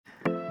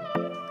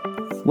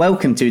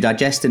Welcome to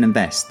Digest and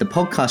Invest, the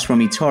podcast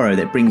from eToro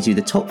that brings you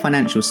the top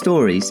financial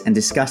stories and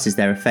discusses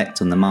their effect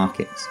on the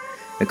markets.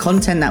 The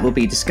content that will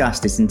be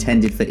discussed is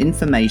intended for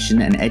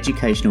information and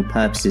educational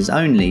purposes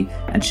only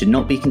and should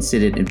not be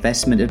considered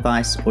investment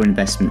advice or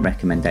investment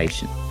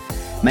recommendation.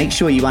 Make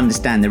sure you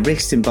understand the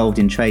risks involved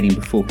in trading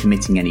before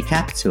committing any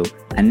capital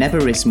and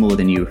never risk more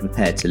than you are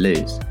prepared to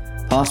lose.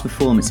 Past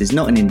performance is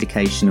not an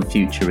indication of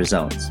future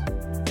results.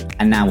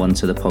 And now on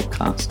to the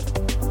podcast.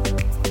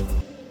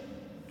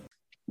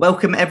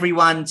 Welcome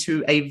everyone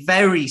to a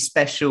very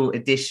special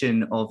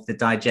edition of the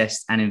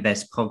Digest and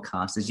Invest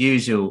podcast. As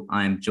usual,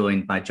 I am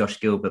joined by Josh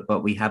Gilbert,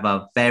 but we have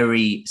a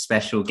very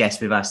special guest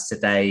with us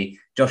today.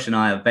 Josh and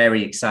I are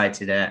very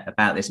excited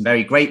about this and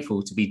very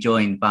grateful to be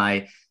joined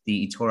by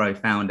the eToro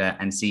founder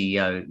and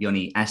CEO,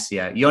 Yoni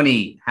Assia.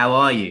 Yoni, how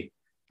are you?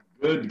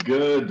 Good.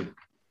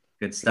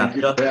 Good stuff.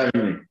 Thank you for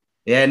having me.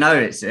 Yeah, no,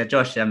 it's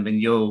Josh. I mean,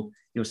 you'll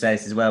say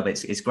this as well,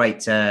 but it's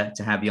great to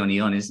have Yoni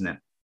on, isn't it?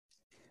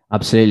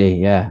 Absolutely,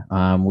 yeah.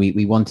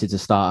 We wanted to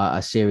start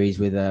a series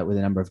with a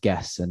number of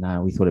guests,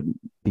 and we thought it'd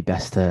be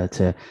best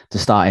to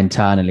start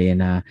internally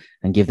and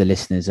give the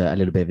listeners a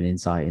little bit of an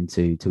insight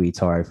into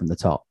eToro from the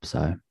top.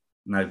 So,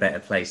 no better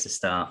place to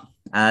start.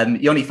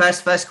 Yoni,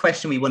 first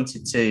question we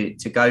wanted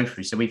to go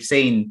through. So we've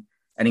seen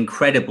an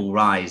incredible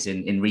rise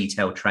in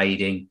retail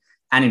trading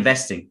and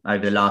investing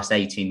over the last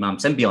 18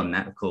 months and beyond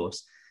that, of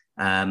course.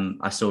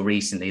 I saw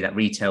recently that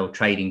retail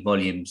trading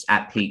volumes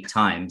at peak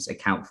times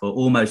account for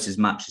almost as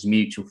much as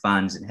mutual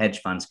funds and hedge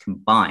funds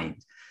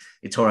combined.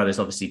 eToro has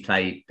obviously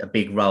played a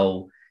big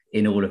role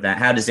in all of that.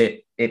 How does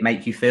it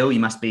make you feel? You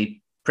must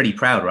be pretty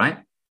proud, right?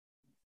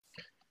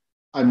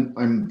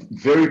 I'm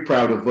very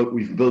proud of what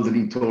we've built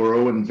in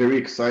eToro and very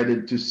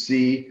excited to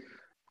see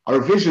our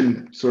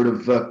vision sort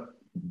of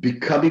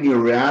becoming a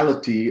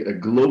reality, a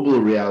global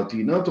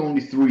reality, not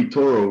only through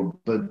eToro,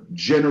 but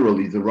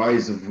generally the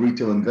rise of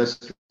retail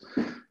investors.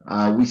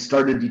 We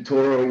started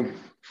eToro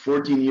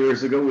 14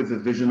 years ago with a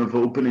vision of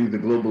opening the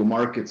global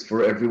markets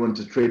for everyone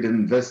to trade and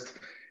invest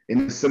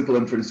in a simple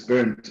and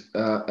transparent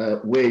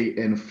way.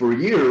 And for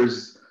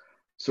years,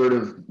 sort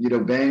of,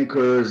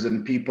 bankers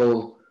and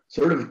people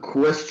sort of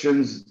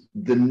questions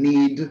the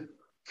need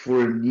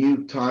for a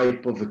new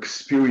type of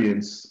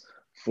experience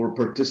for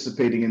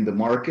participating in the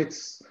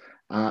markets,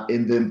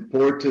 in the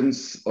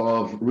importance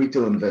of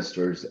retail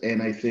investors.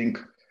 And I think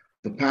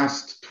the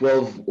past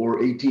 12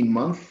 or 18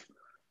 months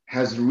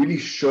has really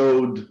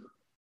showed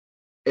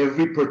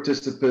every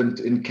participant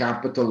in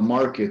capital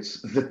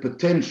markets the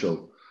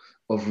potential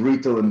of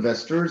retail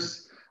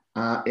investors.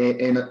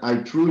 And I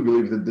truly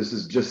believe that this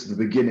is just the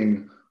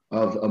beginning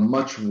of a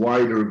much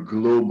wider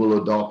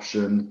global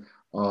adoption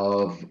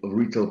of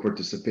retail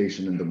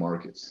participation in the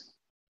markets.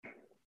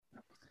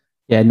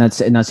 Yeah, and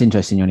that's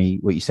interesting, Yoni,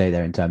 what you say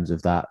there in terms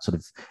of that sort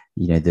of,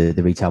 the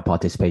retail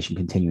participation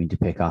continuing to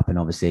pick up, and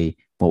obviously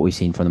what we've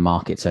seen from the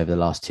markets over the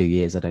last 2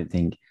 years. I don't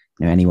think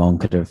anyone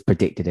could have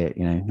predicted it,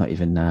 not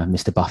even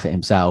Mr. Buffett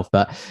himself.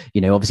 But,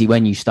 obviously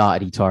when you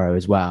started eToro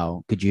as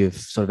well, could you have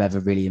sort of ever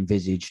really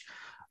envisaged,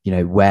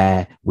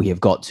 where we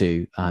have got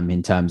to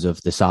in terms of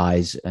the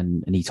size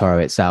and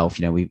eToro itself?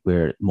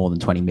 We're at more than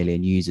 20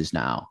 million users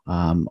now.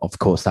 Of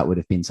course, that would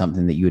have been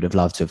something that you would have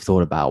loved to have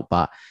thought about,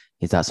 but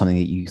is that something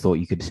that you thought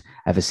you could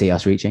ever see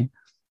us reaching?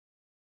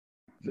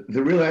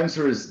 The real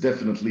answer is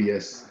definitely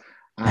yes.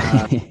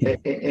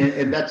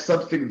 And that's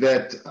something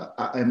that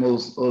I'm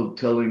also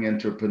telling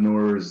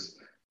entrepreneurs,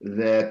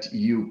 that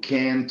you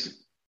can't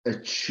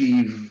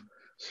achieve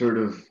sort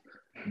of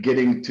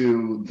getting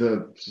to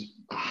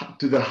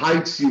the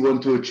heights you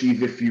want to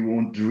achieve if you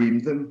won't dream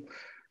them.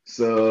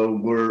 So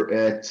we're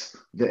at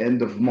the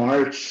end of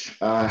March,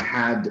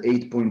 had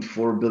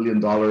 $8.4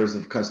 billion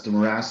of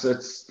customer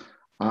assets.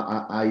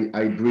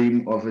 I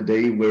dream of a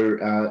day where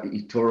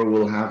eToro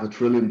will have $1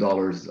 trillion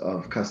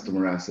of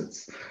customer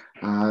assets.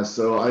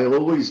 So I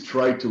always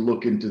try to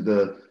look into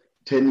the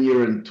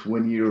 10-year and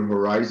 20-year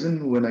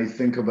horizon when I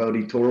think about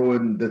eToro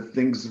and the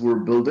things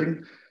we're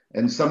building.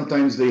 And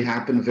sometimes they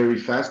happen very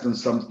fast and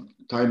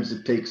sometimes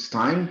it takes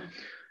time.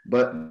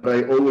 But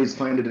I always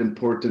find it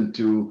important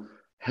to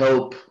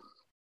help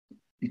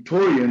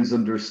eTorians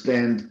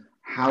understand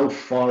how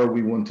far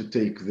we want to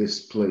take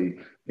this play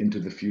into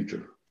the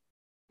future.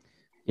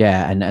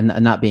 Yeah,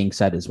 and that being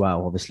said as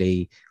well,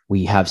 obviously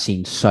we have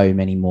seen so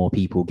many more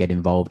people get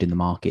involved in the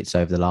markets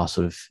over the last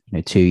sort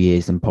of 2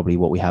 years than probably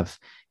what we have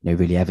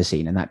really ever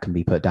seen, and that can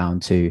be put down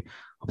to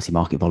obviously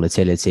market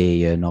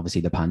volatility and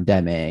obviously the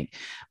pandemic.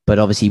 But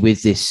obviously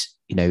with this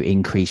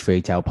increased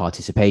retail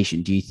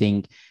participation, do you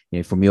think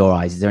from your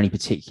eyes, is there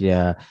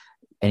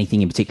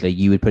anything in particular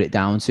you would put it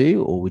down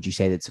to, or would you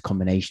say that it's a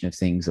combination of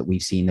things that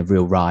we've seen the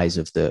real rise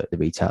of the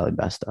retail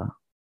investor?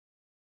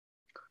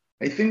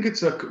 I think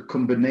it's a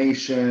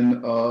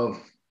combination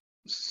of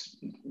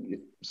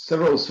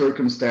several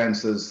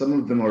circumstances. Some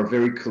of them are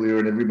very clear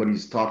and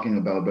everybody's talking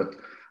about, but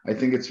I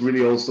think it's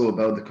really also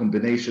about the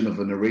combination of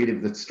a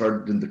narrative that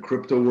started in the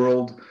crypto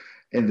world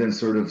and then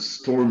sort of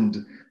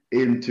stormed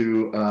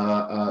into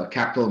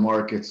capital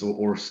markets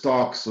or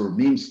stocks or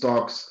meme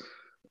stocks.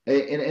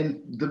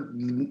 And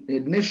the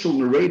initial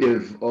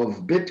narrative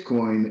of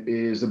Bitcoin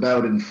is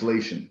about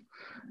inflation.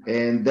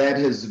 And that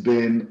has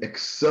been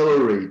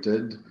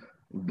accelerated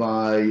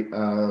by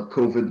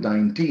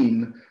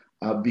COVID-19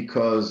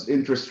 because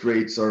interest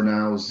rates are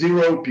now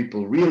zero.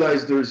 People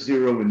realize they're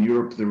zero. In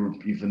Europe, they're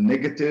even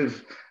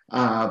negative.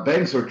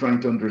 Banks are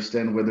trying to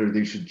understand whether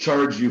they should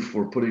charge you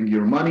for putting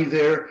your money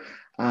there.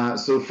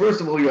 So first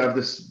of all, you have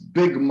this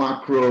big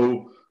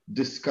macro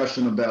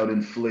discussion about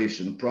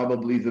inflation,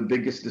 probably the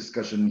biggest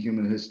discussion in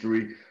human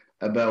history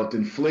about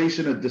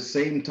inflation. At the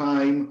same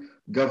time,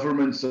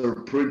 governments are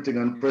printing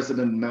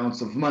unprecedented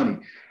amounts of money.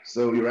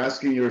 So you're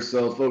asking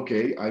yourself,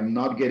 okay, I'm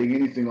not getting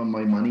anything on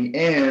my money.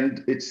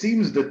 And it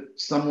seems that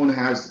someone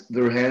has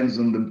their hands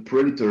on the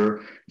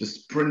printer,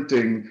 just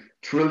printing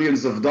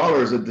trillions of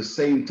dollars at the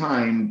same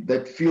time.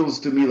 That feels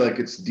to me like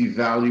it's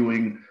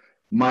devaluing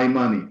my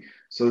money.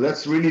 So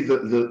that's really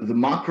the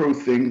macro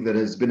thing that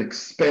has been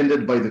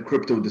expanded by the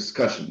crypto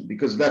discussion,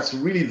 because that's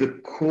really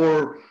the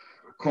core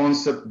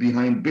concept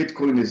behind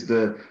Bitcoin is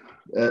the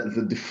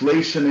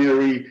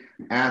deflationary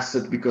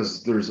asset,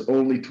 because there's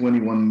only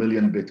 21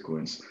 million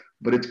Bitcoins.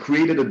 But it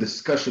created a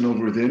discussion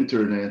over the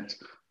internet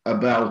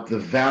about the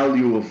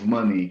value of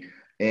money.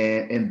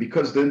 And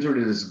because the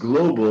internet is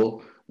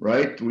global,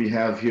 right? We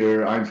have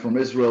here, I'm from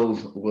Israel,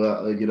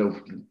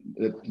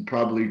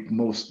 probably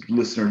most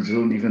listeners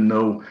don't even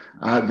know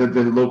that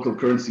the local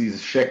currency is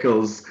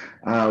shekels.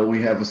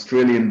 We have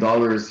Australian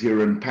dollars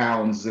here and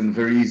pounds, and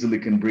very easily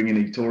can bring in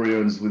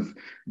eTorians with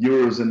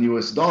euros and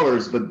US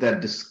dollars. But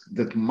that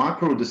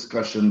macro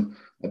discussion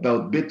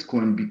about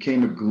Bitcoin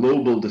became a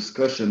global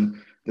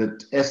discussion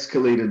that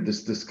escalated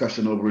this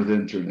discussion over the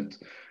internet.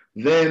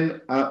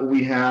 Then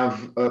we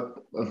have a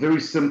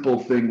very simple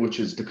thing, which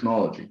is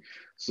technology.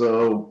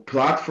 So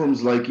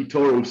platforms like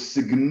eToro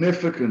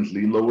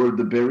significantly lowered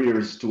the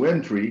barriers to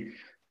entry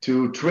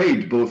to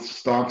trade both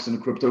stocks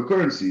and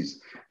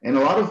cryptocurrencies. And a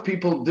lot of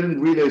people didn't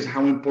realize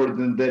how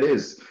important that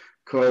is,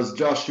 because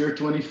Josh, you're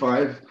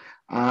 25,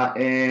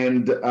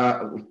 and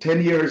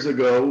 10 years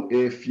ago,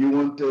 if you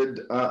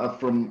wanted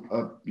from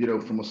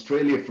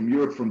Australia, from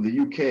Europe, from the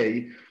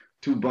UK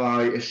to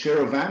buy a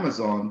share of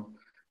Amazon,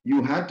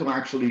 you had to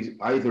actually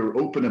either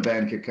open a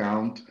bank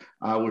account,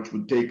 which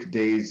would take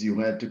days. You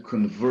had to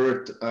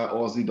convert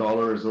Aussie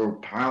dollars or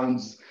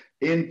pounds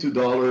into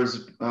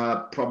dollars,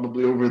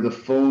 probably over the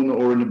phone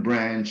or in a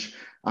branch.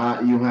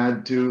 You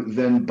had to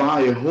then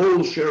buy a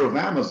whole share of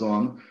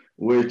Amazon,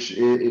 which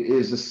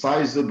is a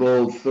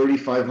sizable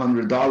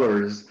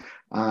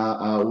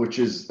 $3,500, which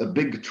is a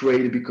big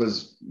trade,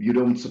 because you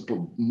don't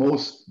support,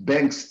 most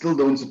banks still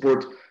don't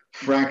support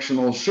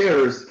fractional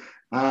shares.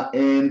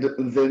 And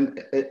at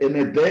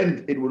the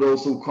end, it would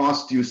also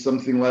cost you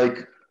something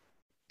like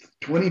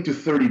 $20 to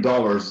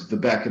 $30 the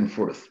back and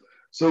forth.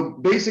 So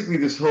basically,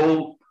 this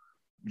whole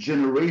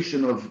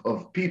generation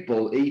of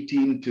people,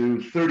 18 to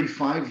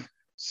 35,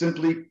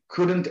 simply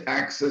couldn't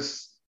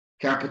access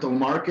capital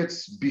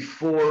markets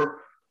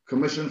before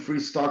commission-free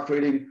stock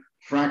trading,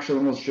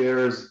 fractional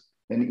shares,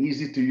 an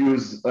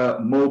easy-to-use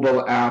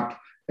mobile app,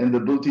 and the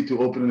ability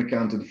to open an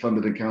account and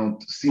fund an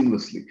account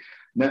seamlessly.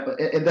 Now,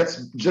 and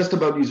that's just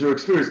about user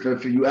experience. Now,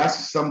 if you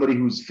ask somebody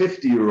who's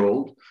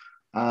 50-year-old,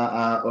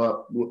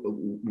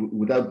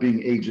 without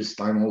being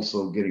ageist, I'm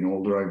also getting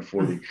older, I'm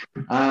 40.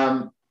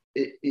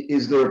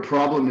 Is there a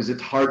problem? Is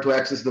it hard to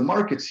access the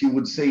markets? He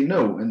would say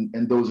no.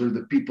 And those are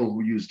the people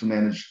who used to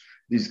manage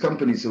these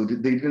companies. So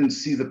they didn't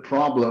see the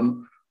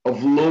problem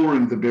of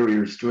lowering the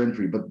barriers to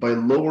entry. But by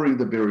lowering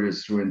the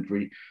barriers to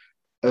entry,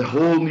 a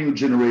whole new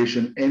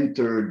generation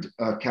entered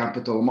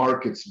capital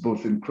markets,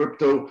 both in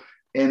crypto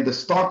and the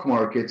stock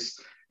markets,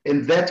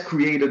 and that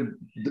created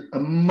a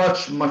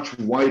much, much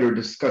wider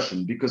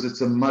discussion, because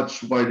it's a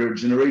much wider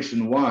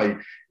generation. Why?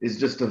 Is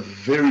just a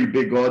very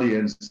big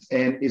audience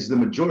and is the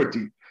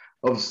majority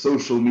of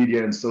social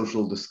media and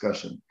social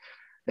discussion.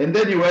 And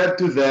then you add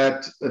to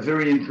that a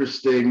very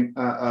interesting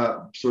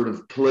sort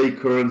of play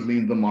currently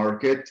in the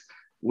market,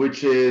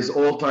 which is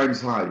all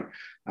times high.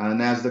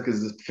 NASDAQ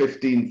is at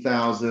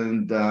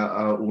 15,000.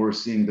 We're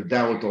seeing the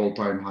Dow at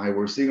all-time high.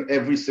 We're seeing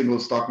every single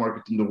stock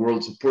market in the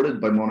world supported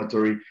by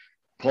monetary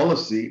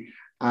policy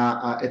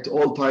at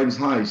all-time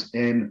highs.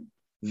 And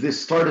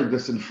this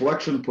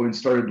inflection point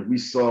started,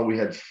 we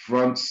had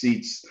front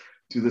seats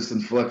to this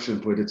inflection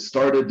point. It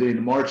started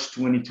in March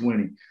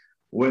 2020,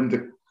 when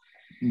the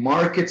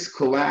markets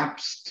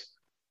collapsed.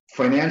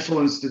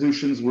 Financial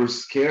institutions were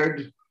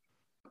scared.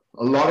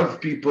 A lot of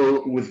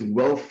people with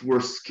wealth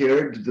were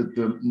scared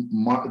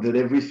that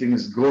everything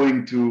is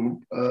going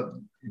to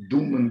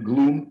doom and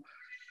gloom.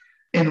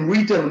 And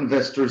retail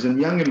investors and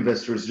young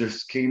investors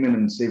just came in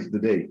and saved the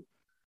day.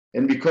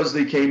 And because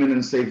they came in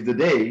and saved the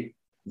day,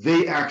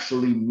 they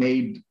actually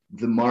made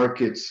the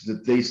markets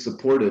that they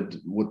supported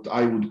what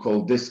I would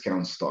call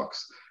discount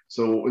stocks.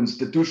 So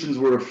institutions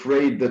were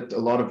afraid that a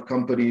lot of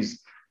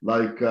companies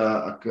like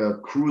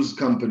cruise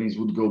companies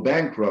would go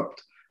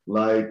bankrupt.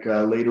 Like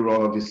later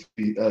on,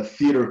 obviously,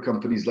 theater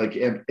companies like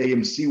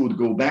AMC would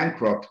go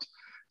bankrupt.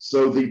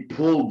 So they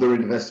pulled their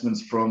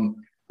investments from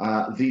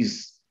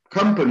these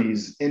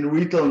companies and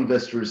retail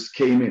investors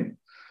came in.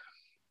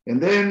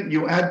 And then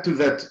you add to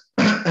that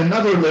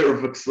another layer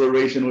of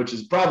acceleration, which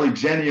is probably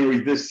January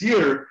this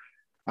year,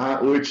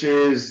 which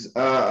is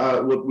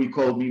what we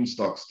call meme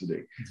stocks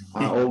today.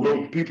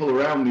 Although people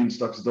around meme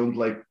stocks don't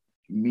like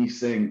me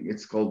saying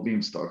it's called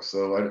meme stocks,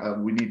 so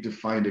we need to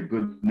find a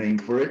good name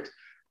for it.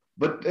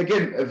 But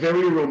again, a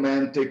very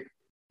romantic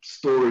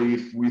story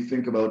if we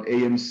think about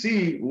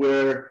AMC,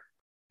 where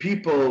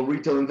people,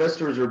 retail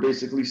investors, are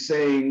basically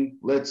saying,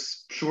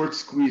 let's short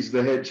squeeze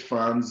the hedge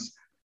funds.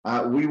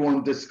 We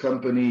want this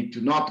company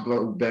to not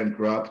go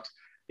bankrupt.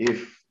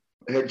 If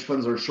hedge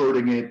funds are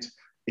shorting it,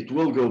 it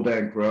will go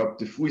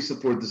bankrupt. If we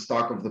support the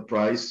stock of the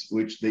price,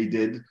 which they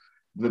did,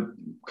 the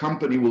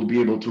company will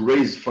be able to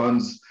raise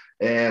funds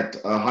at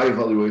a high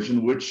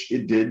valuation, which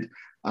it did,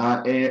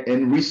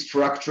 and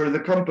restructure the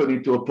company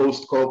to a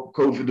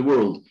post-COVID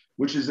world,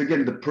 which is,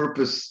 again, the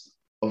purpose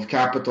of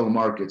capital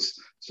markets.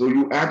 So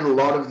you add a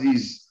lot of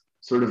these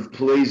sort of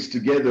plays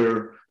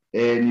together,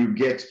 and you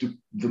get to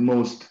the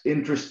most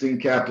interesting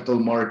capital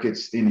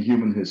markets in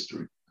human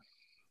history.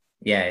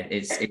 Yeah,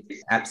 it's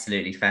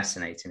absolutely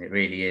fascinating. It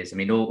really is. I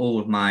mean, all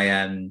of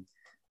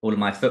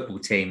my football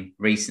team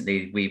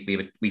recently,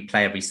 we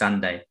play every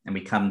Sunday, and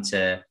we come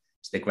to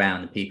the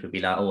ground, and people would be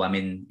like, "Oh, I'm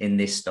in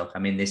this stock,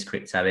 I'm in this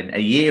crypto." And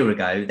a year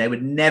ago, they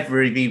would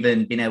never have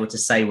even been able to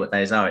say what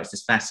those are. It's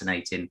just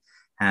fascinating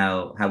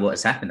how what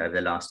has happened over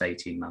the last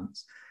 18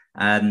 months.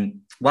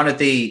 One of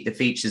the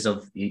features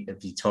of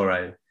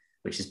eToro,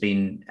 which has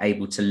been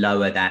able to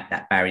lower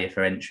that barrier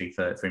for entry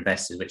for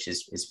investors, which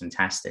is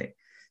fantastic.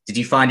 Did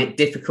you find it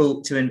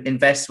difficult to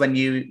invest when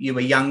you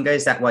were younger?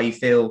 Is that why you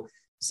feel,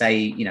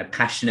 say,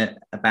 passionate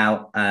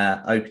about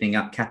opening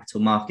up capital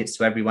markets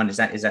to everyone? Is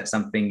that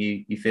something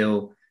you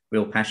feel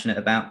real passionate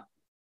about?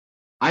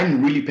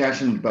 I'm really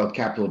passionate about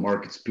capital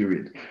markets,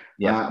 period.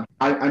 Yeah.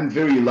 I'm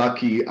very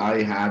lucky.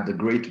 I had a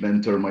great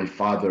mentor, my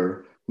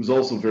father, who's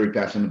also very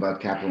passionate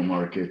about capital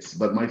markets.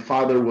 But my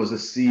father was a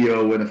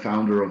CEO and a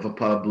founder of a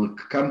public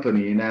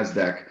company,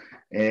 NASDAQ.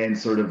 And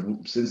sort of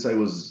since I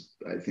was,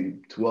 I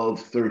think, 12,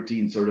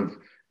 13, sort of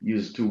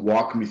used to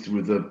walk me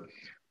through the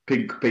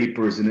pink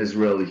papers in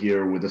Israel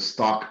here with the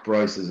stock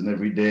prices. And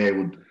every day I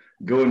would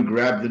go and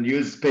grab the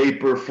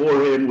newspaper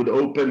for him, would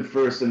open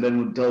first, and then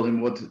would tell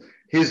him what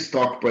his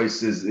stock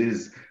price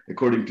is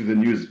according to the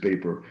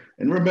newspaper.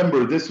 And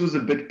remember, this was a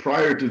bit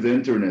prior to the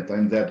internet.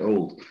 I'm that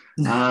old.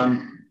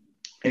 And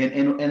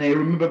I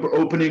remember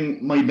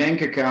opening my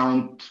bank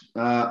account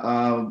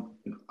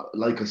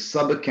like a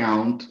sub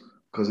account,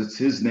 because it's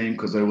his name,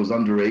 because I was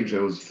underage.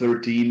 I was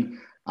 13.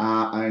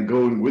 And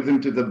going with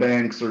him to the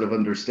bank, sort of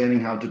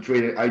understanding how to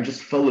trade it. I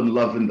just fell in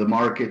love in the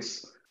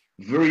markets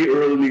very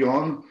early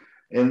on.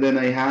 And then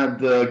I had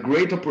the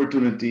great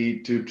opportunity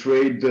to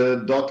trade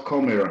the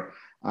 .com era,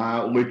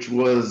 which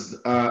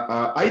was,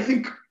 I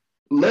think,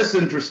 less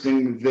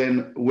interesting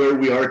than where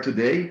we are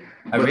today.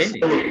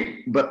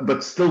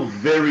 But still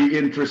very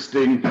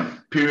interesting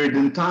period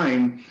in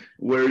time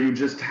where you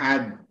just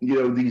had,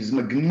 these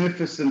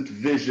magnificent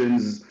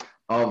visions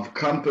of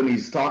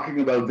companies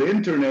talking about the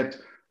internet,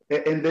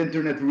 and the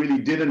internet really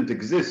didn't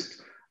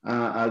exist.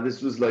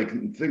 This was like,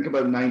 think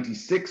about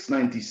 96,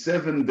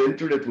 97. The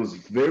internet was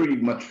very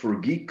much for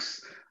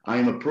geeks.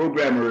 I'm a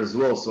programmer as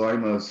well, so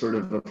I'm a sort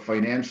of a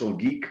financial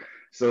geek.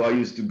 So I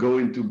used to go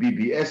into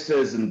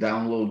BBSs and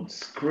download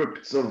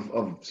scripts of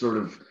sort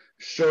of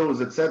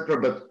shows, etc.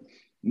 But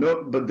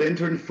the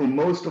internet, for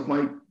most of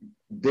my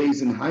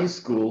days in high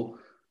school,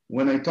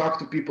 when I talked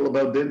to people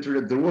about the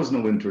internet, there was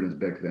no internet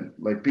back then.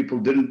 Like, people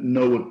didn't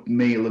know what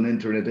mail and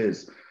internet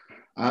is.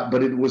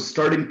 But it was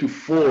starting to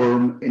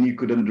form, and you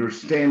could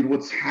understand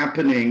what's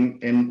happening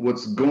and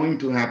what's going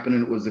to happen,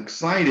 and it was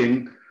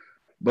exciting.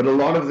 But a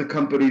lot of the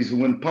companies who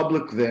went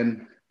public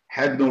then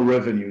had no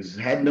revenues,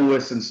 had no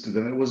essence to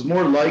them. It was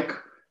more like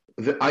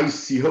the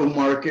ICO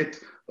market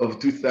of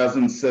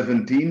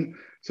 2017.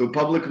 So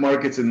public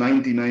markets in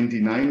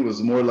 1999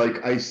 was more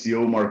like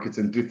ICO markets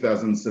in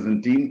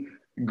 2017.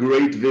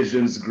 Great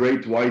visions,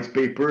 great white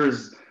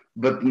papers,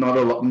 but not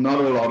a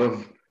lot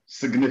of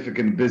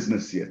significant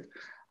business yet.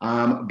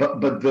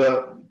 But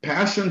the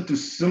passion to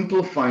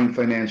simplifying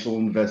financial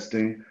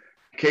investing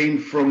came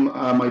from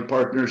my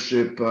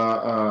partnership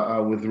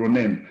with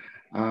Ronen.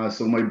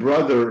 So my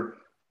brother,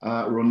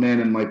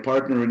 Ronen, and my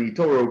partner in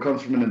eToro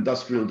comes from an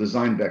industrial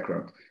design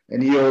background.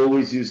 And he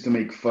always used to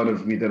make fun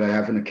of me that I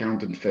have an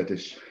accountant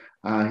fetish.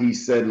 He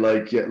said,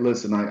 like, yeah,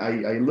 listen,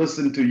 I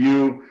listen to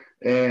you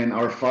and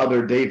our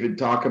father David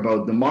talk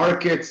about the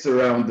markets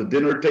around the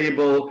dinner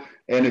table,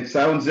 and it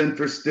sounds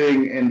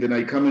interesting. And then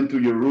I come into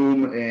your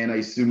room and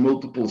I see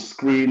multiple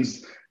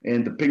screens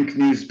and the pink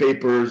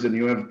newspapers, and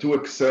you have two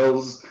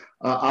Excels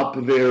up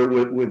there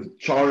with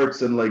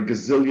charts and like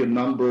gazillion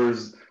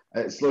numbers.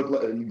 It's like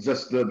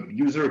just the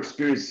user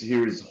experience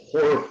here is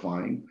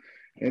horrifying.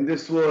 And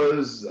this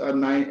was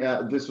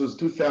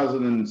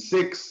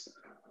 2006.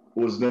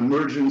 Was the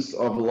emergence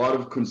of a lot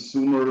of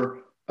consumer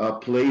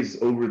plays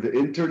over the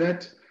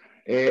internet,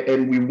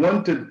 and we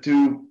wanted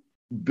to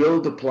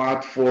build a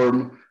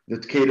platform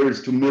that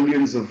caters to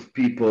millions of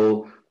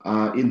people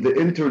in the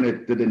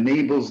internet that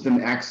enables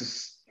them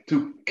access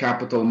to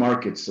capital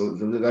markets. So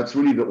that's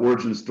really the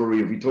origin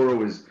story of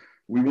eToro. Is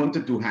we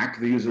wanted to hack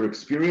the user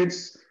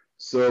experience,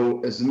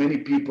 so as many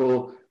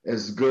people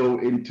as go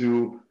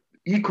into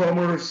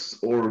e-commerce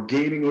or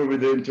gaming over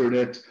the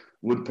internet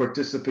would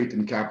participate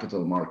in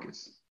capital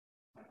markets.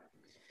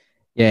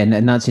 Yeah,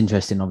 and that's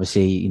interesting,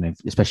 obviously,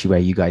 especially where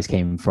you guys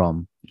came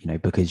from,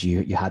 because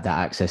you had that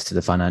access to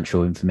the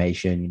financial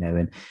information,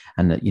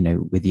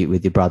 and with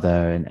your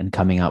brother and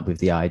coming up with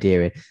the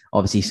idea.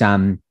 Obviously,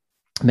 Sam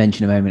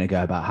mentioned a moment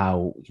ago about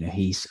how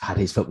he's had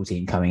his football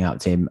team coming up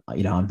to him.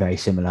 I'm very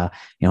similar.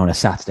 On a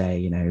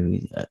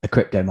Saturday, a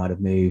crypto might have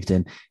moved,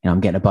 and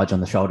I'm getting a budge on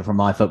the shoulder from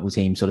my football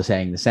team, sort of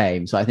saying the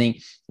same. So I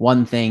think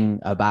one thing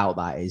about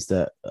that is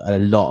that a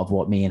lot of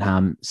what me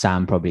and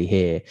Sam probably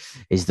hear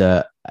is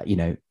that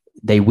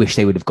they wish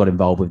they would have got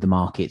involved with the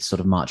markets sort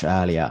of much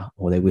earlier,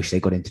 or they wish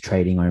they got into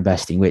trading or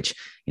investing, which,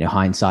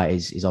 hindsight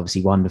is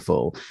obviously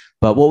wonderful.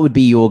 But what would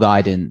be your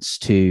guidance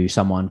to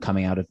someone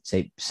coming out of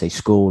say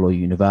school or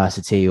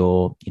university,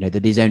 or,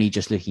 that is only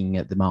just looking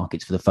at the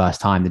markets for the first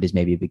time, that is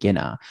maybe a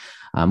beginner?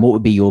 What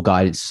would be your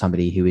guidance to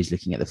somebody who is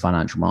looking at the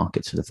financial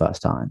markets for the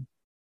first time?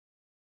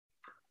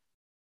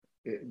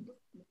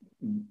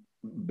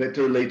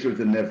 Better later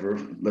than never.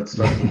 Let's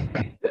start with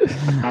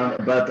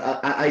that. But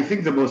I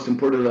think the most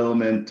important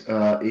element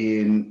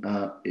in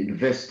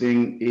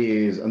investing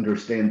is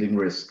understanding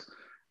risk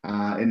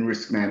and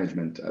risk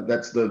management.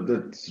 That's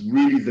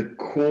really the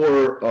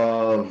core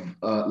of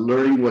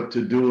learning what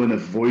to do and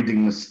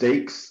avoiding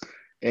mistakes.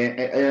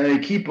 And I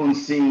keep on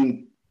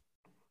seeing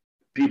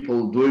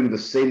people doing the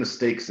same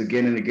mistakes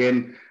again and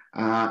again,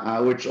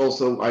 which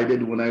also I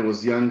did when I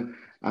was young.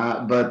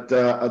 But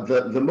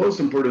the most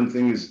important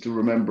thing is to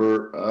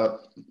remember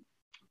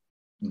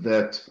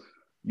that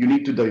you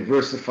need to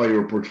diversify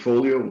your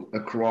portfolio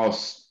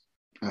across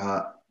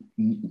a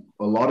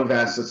lot of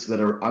assets that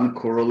are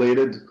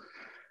uncorrelated.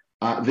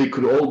 They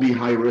could all be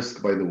high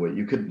risk, by the way.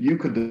 You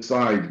could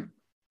decide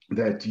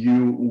that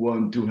you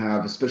want to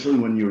have, especially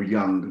when you're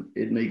young,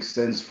 it makes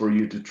sense for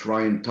you to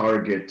try and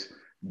target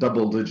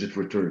double-digit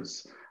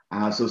returns.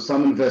 So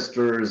some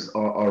investors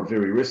are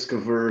very risk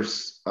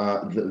averse.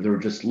 They're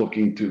just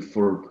looking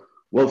for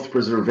wealth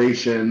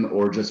preservation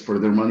or just for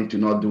their money to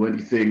not do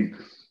anything.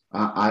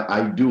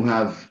 I do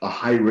have a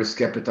high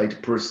risk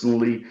appetite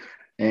personally,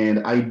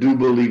 and I do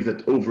believe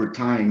that over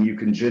time you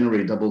can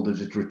generate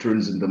double-digit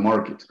returns in the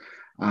market.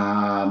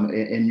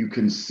 And you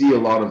can see a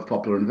lot of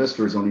popular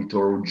investors on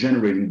eToro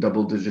generating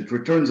double-digit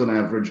returns on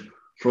average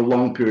for a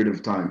long period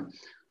of time.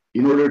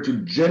 In order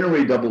to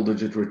generate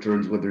double-digit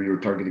returns, whether you're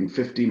targeting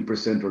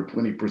 15% or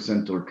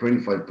 20% or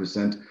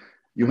 25%,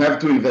 you have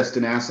to invest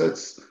in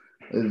assets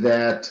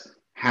that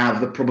have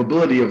the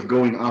probability of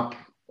going up,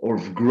 or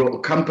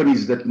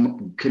companies that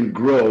can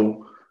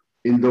grow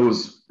in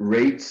those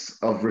rates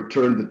of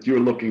return that you're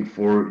looking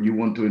for. You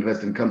want to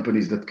invest in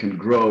companies that can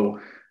grow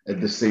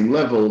at the same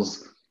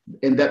levels,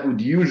 and that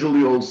would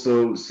usually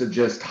also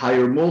suggest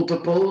higher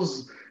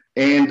multiples,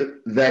 and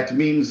that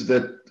means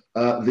that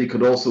they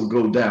could also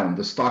go down.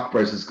 The stock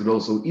prices could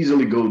also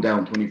easily go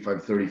down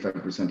 25,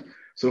 35%.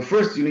 So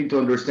first you need to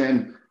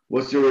understand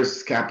what's your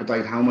risk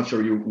appetite, how much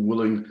are you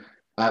willing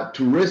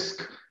to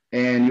risk,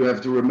 and you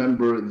have to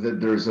remember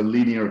that there's a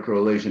linear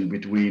correlation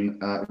between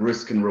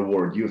risk and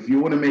reward. If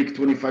you want to make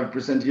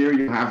 25% here,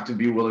 you have to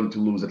be willing to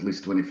lose at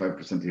least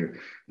 25% here.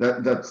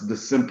 That's the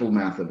simple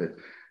math of it.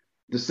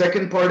 The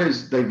second part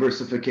is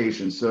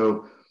diversification.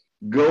 So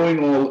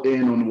going all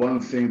in on one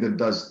thing that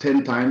does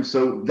 10 times,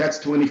 so that's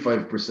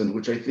 25%,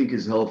 which I think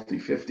is healthy.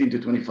 15 to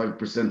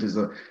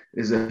 25%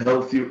 is a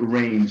healthy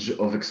range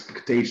of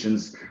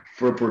expectations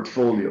for a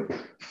portfolio.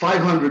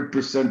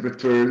 500%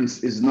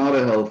 returns is not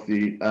a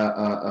healthy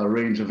a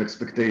range of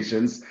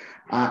expectations.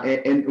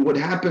 And what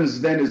happens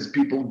then is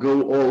people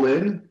go all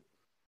in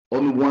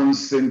on one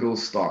single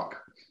stock.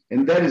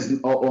 And that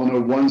is on a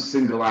one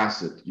single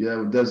asset.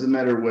 It doesn't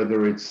matter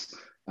whether it's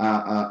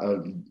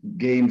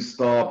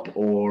GameStop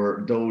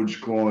or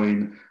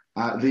Dogecoin.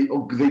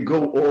 They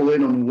go all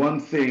in on one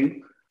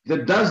thing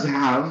that does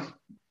have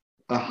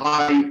a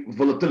high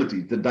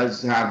volatility, that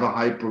does have a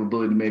high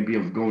probability maybe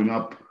of going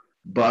up,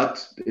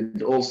 but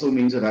it also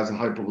means it has a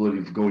high probability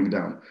of going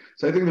down.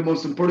 So I think the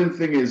most important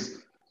thing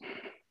is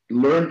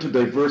learn to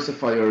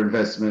diversify your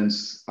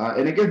investments.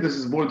 And again, this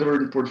is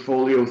modern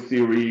portfolio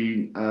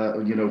theory,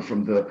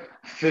 from the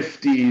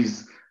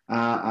 50s.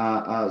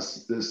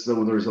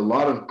 So there's a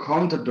lot of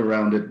content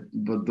around it,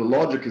 but the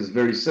logic is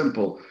very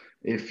simple.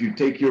 If you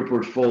take your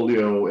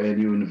portfolio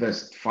and you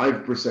invest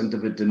 5%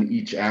 of it in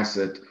each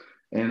asset,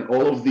 and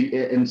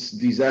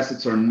these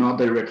assets are not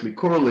directly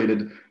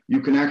correlated, you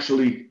can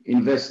actually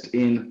invest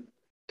in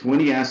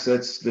 20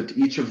 assets that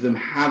each of them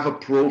have a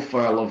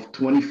profile of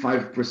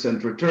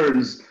 25%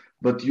 returns,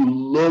 but you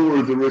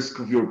lower the risk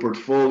of your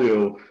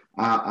portfolio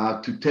to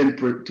a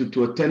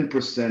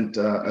 10%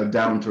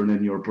 downturn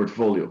in your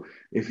portfolio.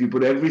 If you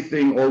put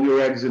all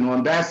your eggs in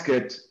one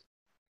basket,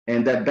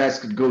 and that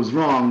basket goes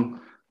wrong,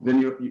 then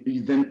you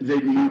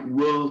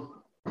will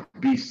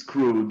be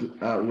screwed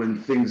when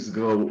things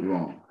go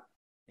wrong.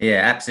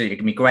 Yeah, absolutely. It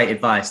can be great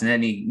advice. And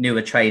any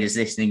newer traders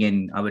listening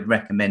in, I would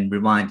recommend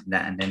reminding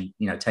that and then,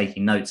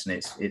 taking notes.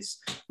 And it's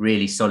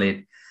really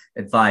solid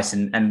advice,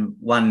 and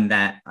one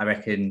that I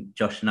reckon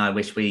Josh and I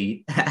wish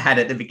we had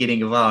at the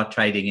beginning of our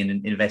trading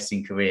and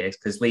investing careers,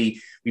 because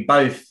we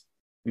both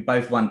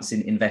once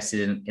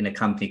invested in a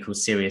company called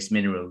Serious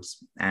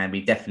Minerals, and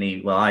we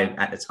definitely, well, I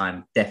at the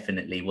time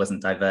definitely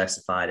wasn't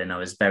diversified, and I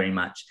was very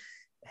much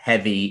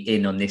heavy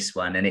in on this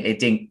one, and it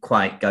didn't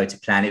quite go to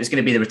plan. It was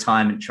going to be the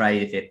retirement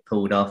trade if it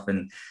pulled off,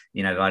 and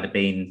I'd have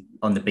been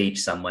on the beach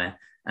somewhere.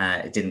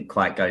 It didn't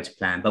quite go to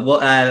plan. But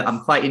what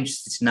I'm quite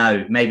interested to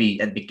know, maybe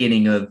at the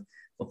beginning of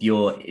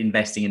your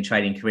investing and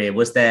trading career,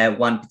 was there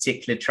one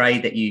particular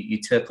trade that you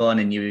took on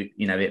and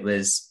it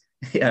was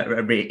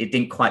it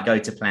didn't quite go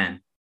to plan?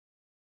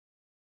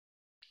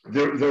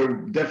 There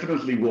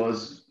definitely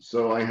was.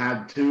 So I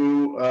had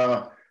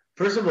to,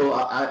 first of all,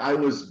 I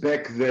was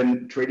back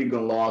then trading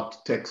a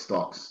lot tech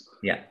stocks.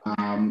 Yeah.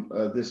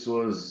 This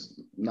was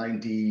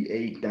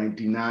 98,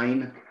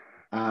 99.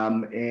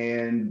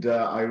 And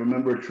I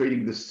remember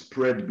trading the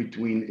spread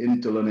between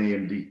Intel and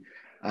AMD.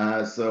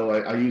 So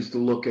I used to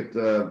look at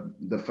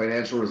the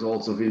financial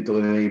results of Intel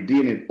and AMD,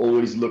 and it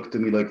always looked to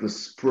me like the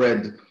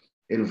spread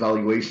in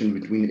valuation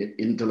between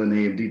Intel and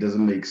AMD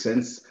doesn't make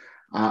sense.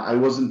 I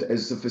wasn't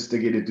as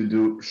sophisticated to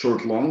do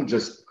short long,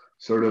 just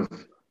sort of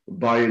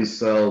buy and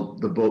sell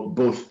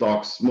both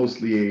stocks,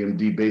 mostly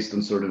AMD, based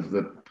on sort of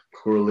the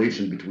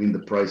correlation between the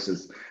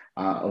prices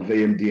of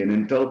AMD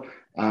and Intel.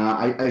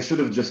 I should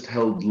have just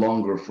held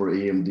longer for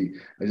AMD.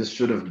 I just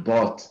should have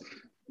bought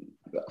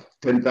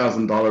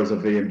 $10,000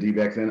 of AMD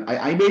back then.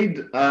 I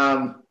made,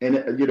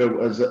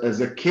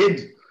 as a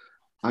kid,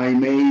 I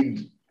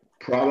made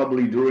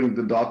probably during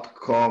the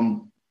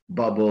 .com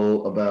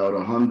bubble about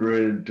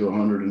 $100,000 to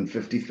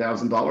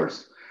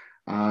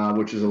 $150,000,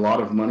 which is a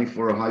lot of money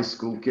for a high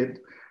school kid.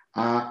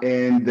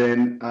 And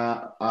then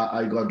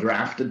I got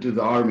drafted to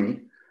the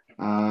Army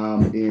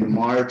in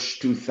March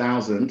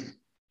 2000,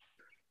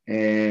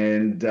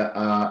 and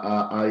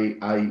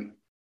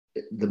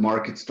the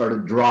market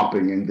started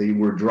dropping, and they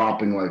were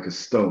dropping like a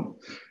stone.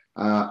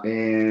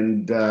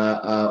 And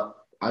I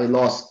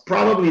lost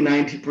probably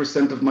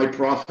 90% of my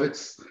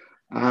profits.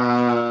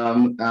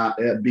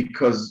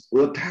 Because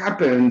what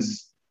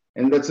happens,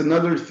 and that's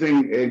another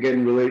thing,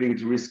 again, relating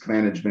to risk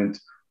management,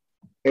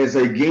 as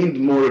I gained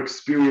more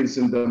experience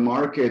in the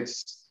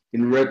markets,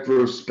 in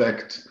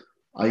retrospect,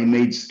 I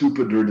made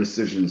stupider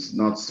decisions,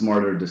 not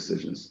smarter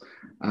decisions.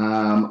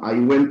 I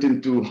went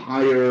into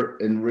higher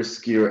and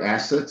riskier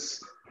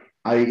assets.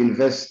 I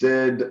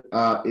invested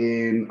I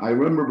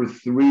remember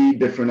 3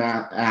 different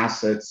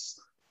assets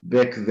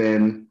back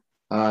then.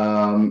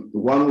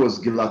 One was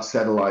Gilat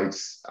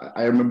Satellites.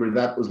 I remember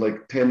that was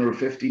like 10 or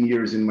 15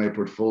 years in my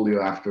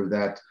portfolio after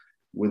that,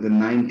 with a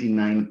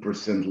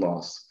 99%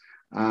 loss.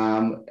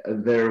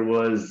 There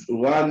was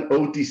one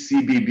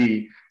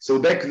OTCBB. So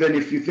back then,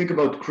 if you think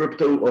about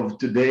crypto of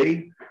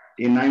today,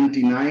 in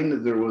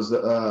 99, there was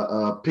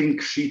a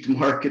pink sheet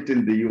market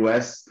in the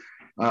US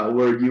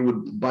where you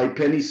would buy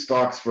penny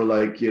stocks for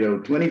like,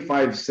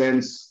 25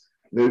 cents.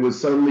 They would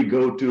suddenly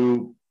go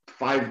to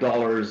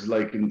 $5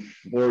 like in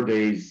 4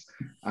 days.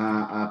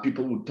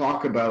 People would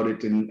talk about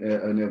it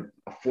in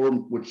a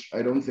form which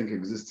I don't think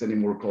exists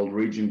anymore, called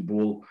Raging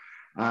Bull.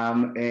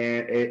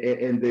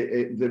 And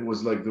there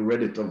was like the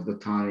Reddit of the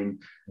time.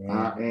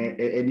 Yeah.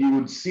 And you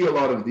would see a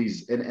lot of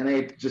these. And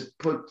I just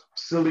put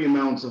silly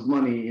amounts of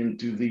money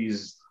into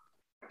these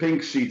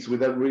pink sheets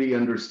without really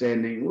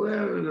understanding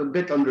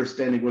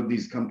what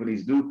these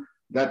companies do.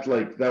 That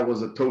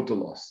was a total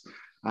loss.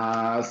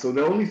 So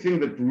the only thing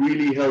that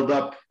really held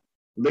up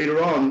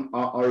later on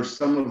are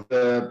some of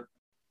the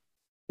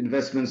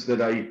investments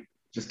that I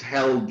just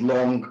held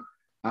long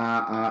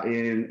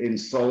in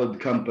solid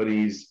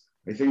companies.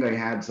 I think I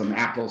had some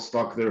Apple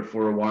stock there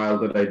for a while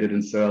that I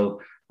didn't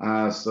sell.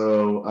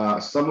 So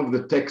some of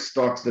the tech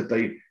stocks that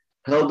I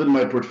held in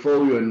my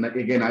portfolio, and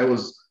again, I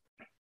was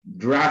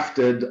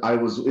drafted. I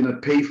was in a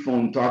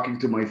payphone talking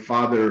to my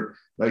father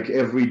like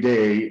every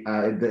day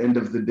at the end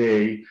of the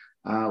day,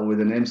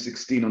 with an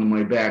M16 on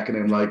my back, and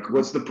I'm like,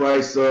 what's the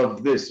price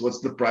of this?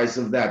 What's the price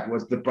of that?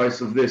 What's the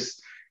price of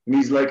this? And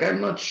he's like,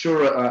 I'm not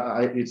sure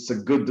it's a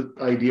good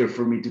idea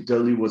for me to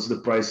tell you what's the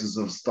prices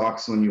of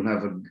stocks when you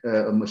have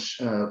a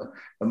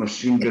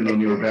machine gun on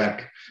your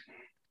back.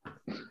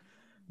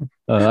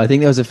 I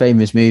think there was a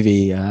famous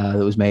movie that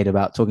was made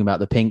about talking about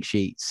the pink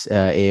sheets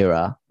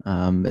era.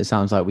 It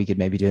sounds like we could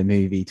maybe do a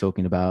movie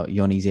talking about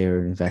Yoni's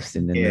era of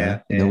investing in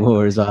the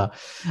war as well.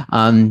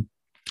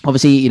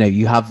 Obviously,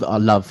 you have a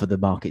love for the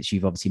markets.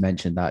 You've obviously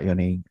mentioned that,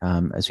 Yoni,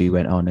 as we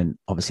went on. And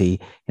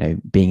obviously,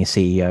 being a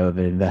CEO of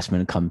an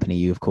investment company,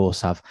 you, of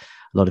course, have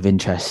a lot of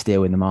interest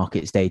still in the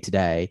markets day to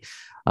day.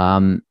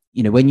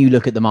 When you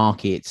look at the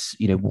markets,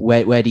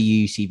 where do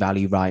you see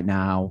value right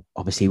now?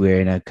 Obviously,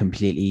 we're in a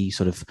completely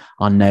sort of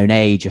unknown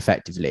age,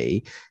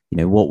 effectively.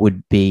 What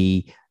would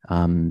be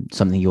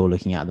something you're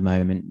looking at the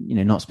moment?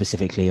 Not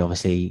specifically,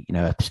 obviously,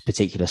 a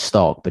particular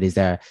stock, but is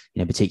there,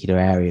 particular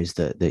areas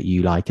that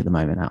you like at the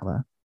moment out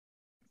there?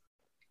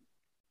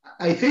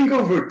 I think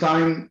over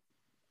time,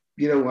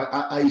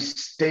 I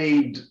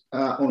stayed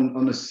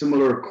on a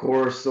similar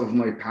course of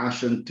my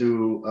passion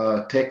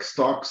to tech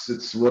stocks.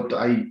 It's what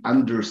I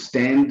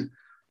understand.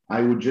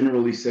 I would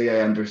generally say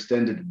I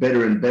understand it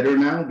better and better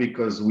now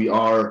because we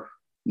are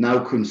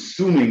now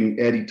consuming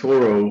at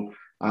eToro.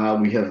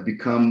 We have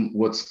become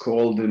what's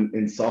called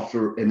in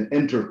software an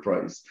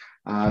enterprise.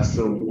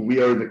 So we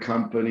are the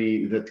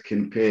company that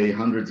can pay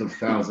hundreds of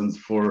thousands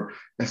for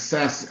a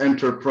SaaS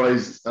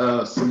enterprise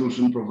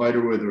solution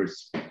provider, whether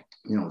it's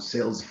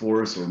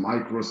Salesforce or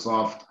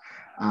Microsoft.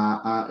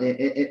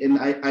 And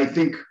I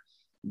think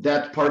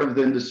that part of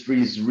the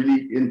industry is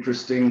really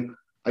interesting.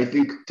 I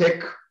think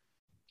tech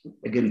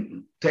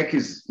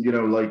is,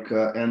 like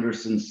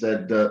Anderson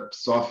said,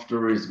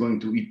 software is going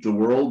to eat the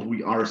world.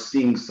 We are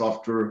seeing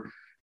software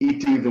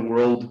eating the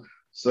world.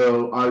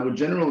 So I would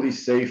generally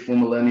say for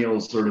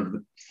millennials, sort of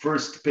the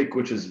first pick,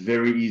 which is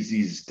very easy,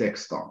 is tech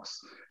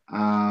stocks.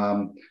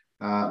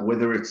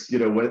 Whether it's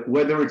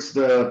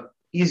the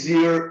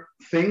easier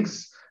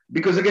things,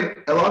 because again,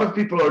 a lot of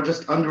people are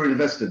just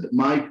underinvested.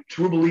 My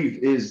true belief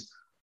is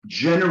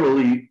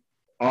generally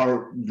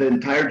the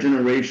entire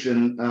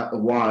generation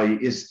Y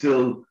is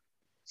still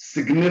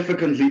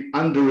significantly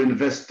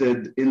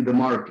underinvested in the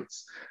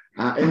markets.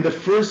 And the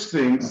first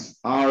things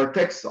are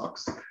tech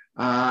stocks.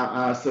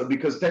 So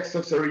because tech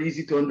stocks are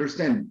easy to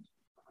understand,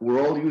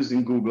 we're all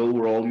using Google,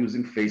 we're all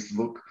using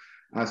Facebook.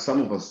 Some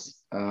of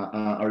us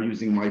are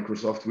using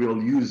Microsoft. We all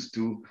used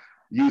to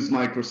use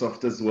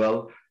Microsoft as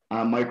well.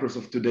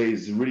 Microsoft today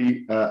is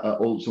really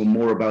also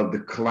more about the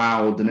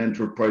cloud and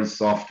enterprise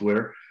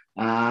software.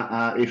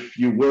 If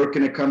you work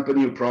in a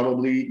company, you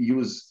probably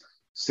use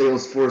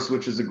Salesforce,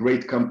 which is a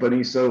great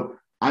company. So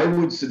I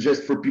would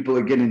suggest for people,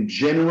 again, in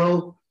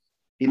general,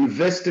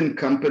 invest in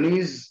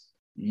companies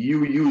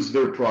you use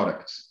their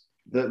products.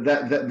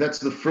 That's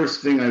the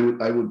first thing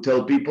I would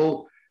tell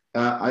people.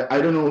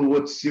 I don't know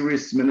what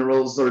Serious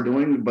Minerals are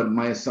doing, but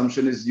my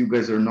assumption is you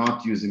guys are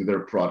not using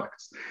their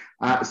products.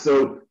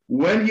 So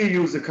when you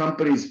use a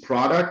company's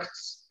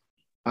products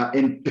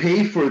and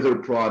pay for their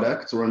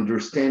products or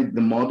understand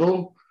the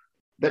model,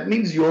 that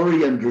means you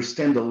already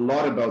understand a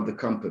lot about the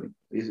company.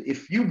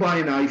 If you buy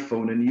an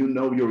iPhone and you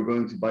know you're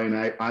going to buy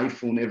an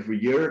iPhone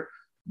every year,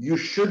 you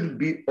should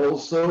be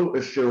also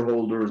a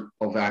shareholder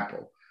of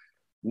Apple.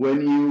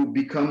 When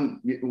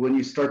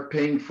you start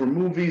paying for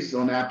movies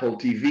on Apple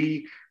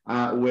TV,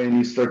 when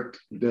you start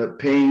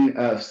paying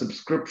a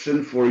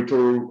subscription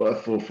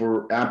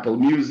for Apple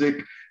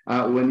Music,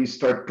 when you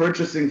start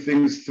purchasing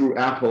things through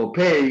Apple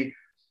Pay,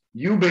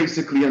 you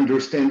basically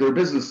understand their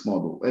business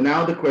model. And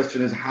now the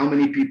question is, how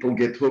many people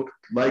get hooked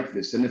like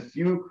this? And if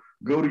you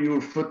go to your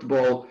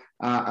football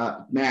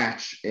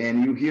match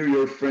and you hear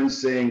your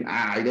friends saying,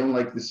 I don't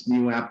like this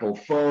new Apple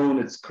phone,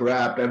 it's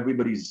crap,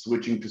 everybody's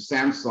switching to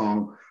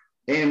Samsung,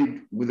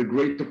 and with a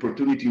great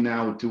opportunity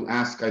now to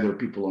ask either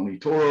people on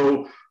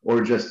eToro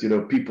or just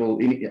people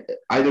in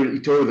either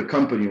eToro the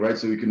company, right?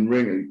 So you can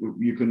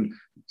ring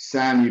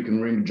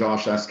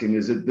Josh asking,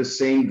 is it the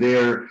same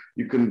there?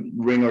 You can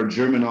ring our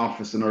German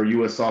office and our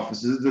US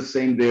office. Is it the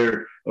same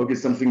there? Okay,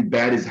 something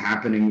bad is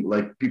happening,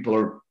 like people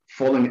are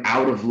falling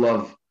out of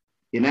love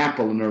in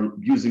Apple and are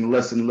using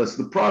less and less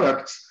the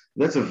products.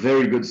 That's a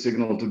very good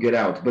signal to get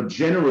out. But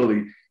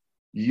generally,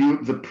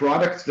 the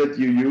products that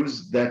you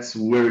use, that's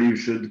where you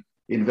should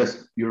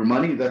invest your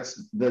money.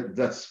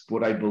 That's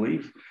what I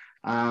believe.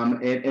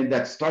 And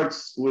that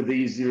starts with the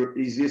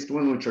easiest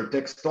one, which are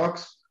tech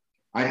stocks.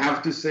 I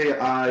have to say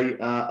I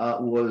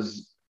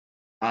was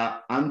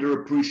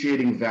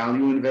underappreciating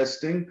value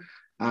investing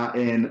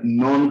in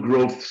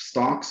non-growth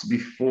stocks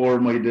before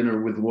my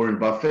dinner with Warren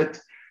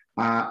Buffett.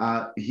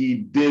 He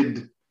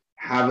did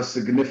have a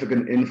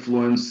significant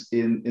influence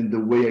in the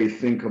way I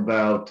think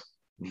about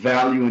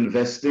value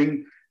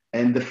investing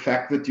and the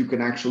fact that you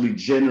can actually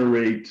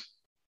generate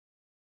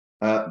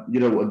a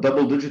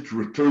double-digit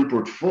return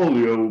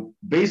portfolio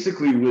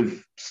basically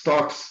with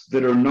stocks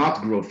that are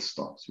not growth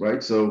stocks,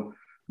 right? So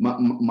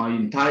my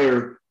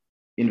entire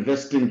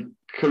investing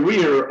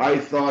career, I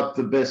thought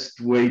the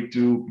best way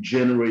to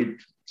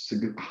generate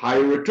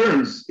higher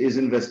returns is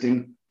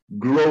investing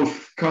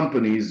growth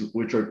companies,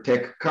 which are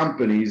tech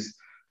companies.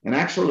 And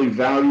actually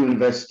value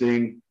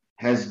investing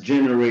has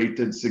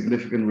generated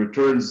significant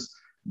returns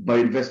by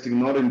investing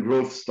not in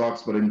growth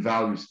stocks, but in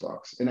value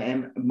stocks.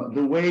 And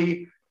the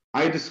way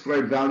I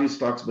describe value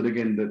stocks, but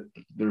again,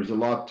 there's a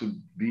lot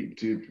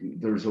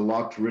there's a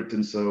lot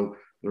written, so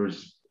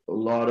there's a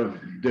lot of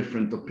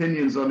different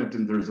opinions on it,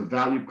 and there's a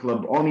value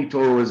club on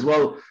eToro as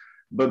well.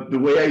 But the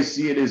way I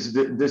see it is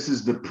that this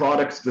is the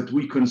products that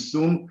we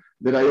consume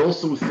that I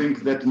also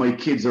think that my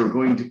kids are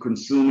going to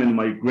consume and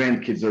my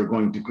grandkids are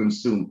going to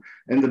consume.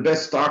 And the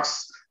best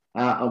stocks,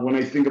 when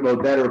I think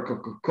about that, are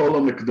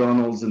Coca-Cola,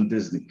 McDonald's, and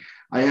Disney.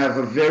 I have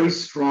a very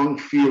strong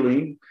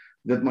feeling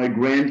that my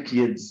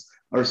grandkids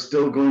are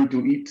still going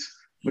to eat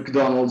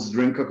McDonald's,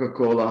 drink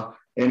Coca-Cola,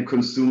 and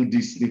consume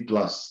Disney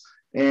Plus.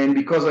 And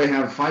because I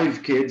have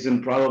 5 kids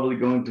and probably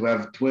going to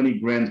have 20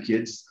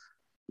 grandkids,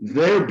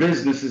 their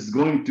business is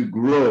going to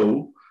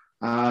grow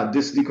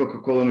Disney,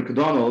 Coca-Cola, and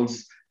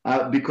McDonald's,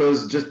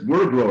 because just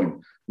we're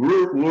growing.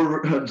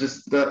 We're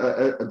just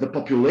the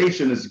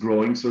population is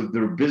growing, so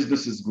their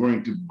business is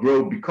going to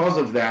grow because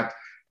of that.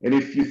 And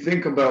if you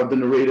think about the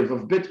narrative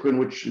of Bitcoin,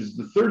 which is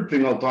the third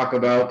thing I'll talk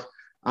about,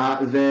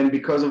 then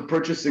because of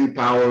purchasing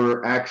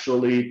power,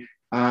 actually,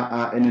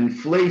 and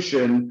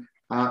inflation,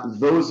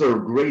 those are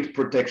great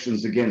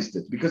protections against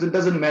it, because it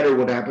doesn't matter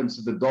what happens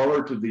to the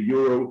dollar, to the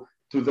euro,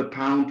 to the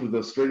pound, to the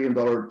Australian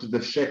dollar, to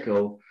the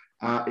shekel.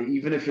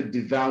 Even if it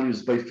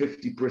devalues by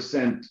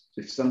 50%,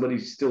 if somebody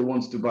still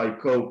wants to buy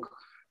Coke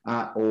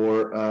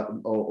or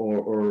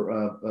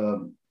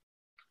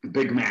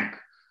Big Mac,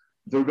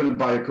 they're going to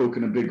buy a Coke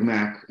and a Big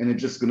Mac, and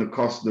it's just going to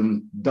cost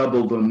them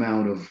double the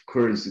amount of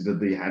currency that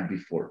they had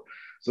before.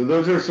 So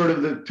those are sort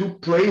of the two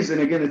plays.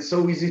 And again, it's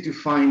so easy to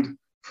find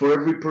for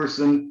every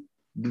person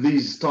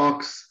these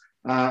stocks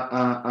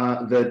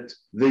that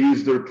they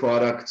use their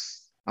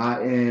products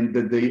and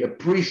that they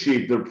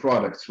appreciate their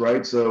products,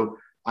 right? So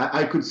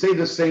I could say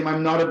the same.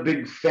 I'm not a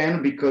big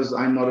fan because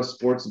I'm not a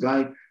sports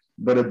guy,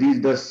 but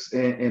Adidas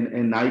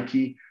and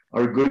Nike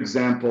are good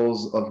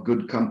examples of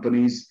good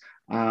companies.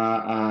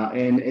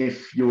 And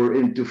if you're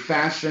into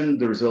fashion,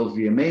 there's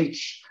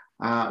LVMH,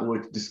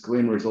 with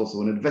disclaimer is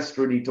also an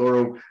investor in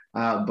eToro.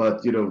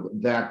 But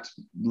that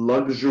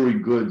luxury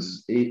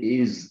goods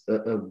is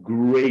a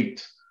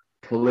great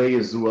play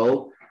as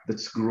well.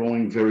 That's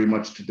growing very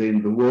much today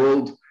in the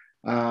world.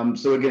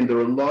 So again, there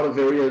are a lot of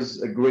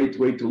areas. A great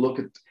way to look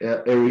at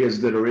areas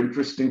that are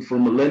interesting for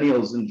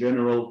millennials in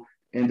general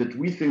and that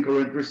we think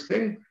are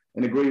interesting.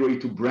 And a great way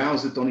to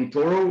browse it on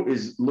eToro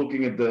is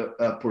looking at the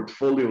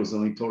portfolios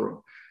on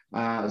eToro.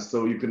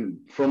 So you can,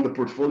 from the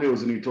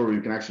portfolios in eToro,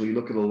 you can actually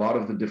look at a lot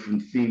of the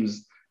different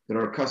themes that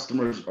our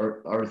customers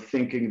are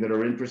thinking that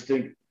are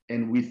interesting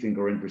and we think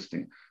are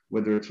interesting,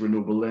 whether it's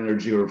renewable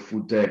energy or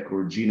food tech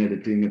or gene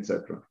editing,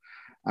 etc.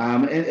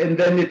 And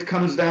then it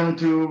comes down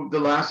to the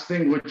last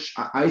thing, which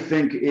I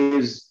think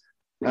is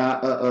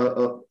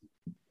a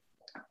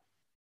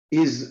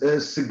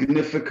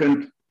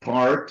significant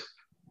part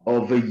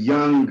of a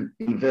young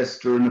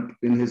investor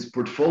in his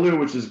portfolio,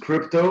 which is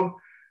crypto,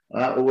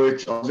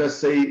 which I'll just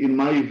say, in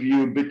my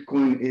view,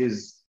 Bitcoin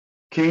is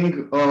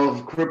king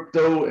of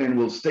crypto and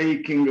will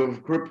stay king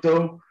of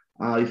crypto.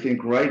 I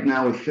think right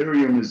now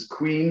Ethereum is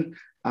queen.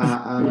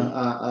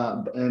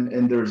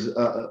 And there's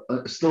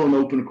still an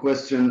open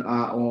question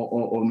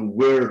on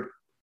where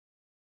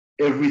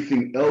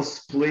everything else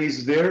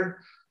plays there.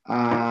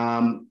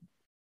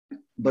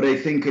 But I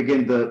think,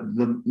 again,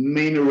 the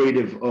main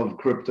narrative of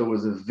crypto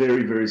is a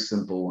very, very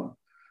simple one.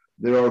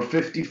 There are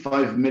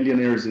 55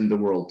 millionaires in the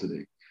world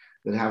today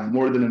that have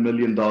more than $1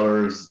 million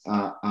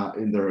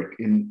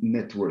in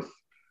net worth.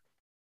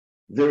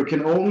 There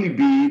can only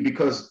be,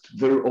 because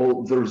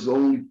there's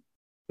only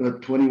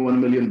 21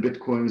 million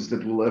Bitcoins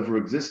that will ever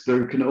exist,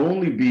 there can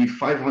only be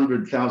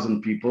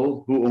 500,000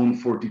 people who own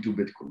 42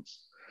 Bitcoins.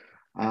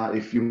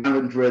 If you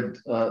haven't read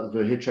The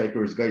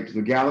Hitchhiker's Guide to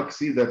the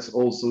Galaxy, that's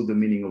also The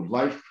Meaning of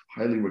Life,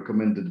 highly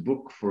recommended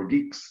book for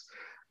geeks.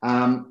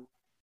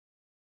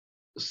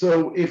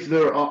 So if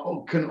there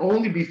can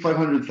only be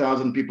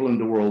 500,000 people in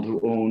the world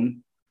who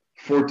own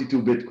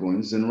 42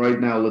 Bitcoins, and right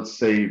now, let's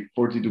say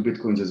 42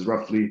 Bitcoins is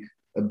roughly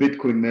a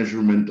Bitcoin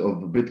measurement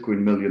of a Bitcoin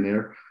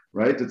millionaire,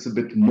 right? It's a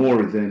bit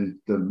more than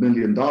the $1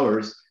 million.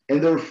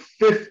 And there are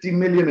 50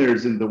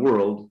 millionaires in the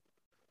world.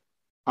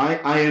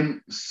 I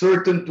am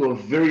certain to a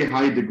very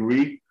high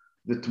degree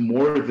that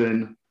more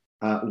than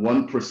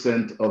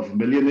 1% of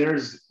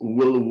millionaires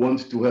will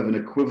want to have an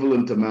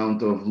equivalent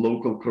amount of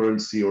local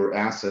currency or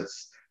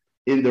assets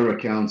in their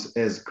accounts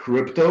as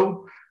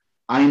crypto.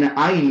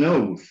 I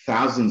know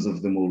thousands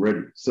of them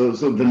already. So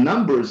the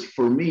numbers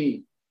for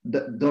me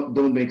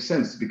don't make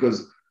sense,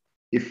 because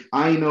if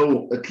I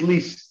know at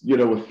least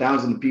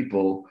 1,000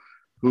 people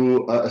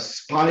who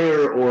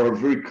aspire or are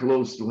very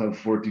close to have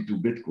 42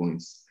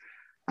 Bitcoins,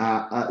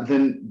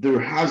 then there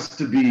has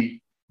to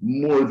be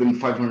more than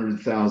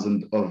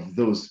 500,000 of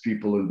those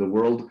people in the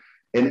world.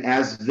 And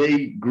as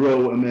they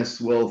grow,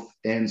 amass wealth,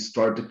 and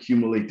start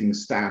accumulating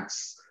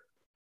stats,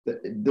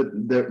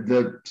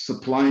 the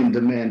supply and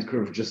demand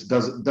curve just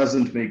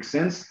doesn't make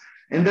sense.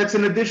 And that's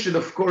in addition,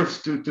 of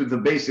course, to the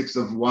basics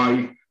of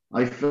why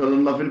I fell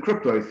in love in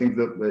crypto. I think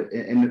that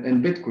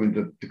and Bitcoin,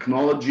 the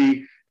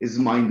technology is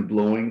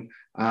mind-blowing.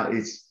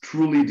 It's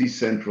truly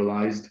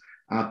decentralized.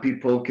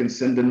 People can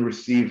send and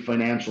receive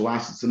financial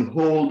assets and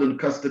hold and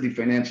custody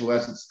financial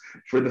assets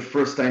for the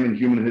first time in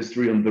human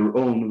history on their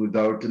own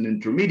without an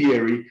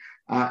intermediary.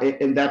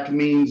 And that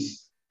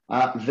means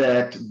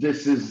that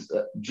this is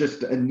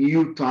just a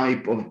new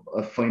type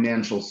of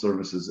financial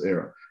services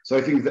era. So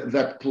I think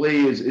that play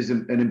is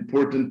an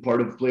important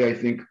part of play. I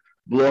think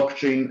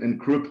blockchain and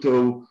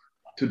crypto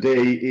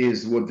today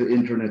is what the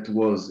internet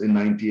was in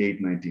 98,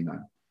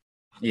 99.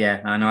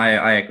 Yeah,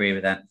 I agree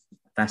with that.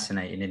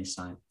 Fascinating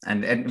insight,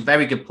 and a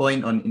very good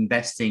point on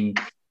investing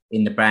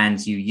in the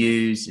brands you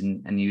use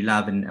and you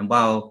love. And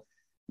while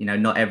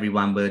not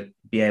everyone would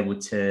be able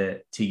to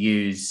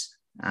use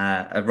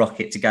a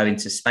rocket to go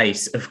into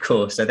space, of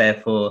course, so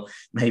therefore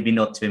maybe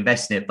not to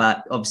invest in it.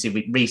 But obviously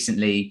we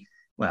recently,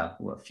 well,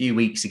 a few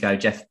weeks ago,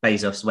 Jeff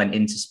Bezos went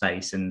into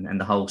space, and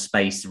the whole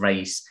space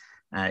race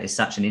is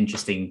such an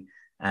interesting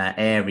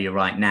area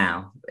right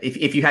now.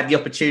 If you had the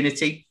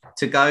opportunity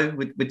to go,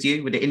 would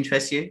it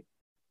interest you?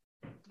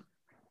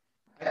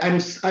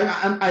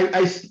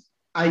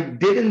 I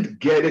didn't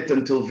get it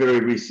until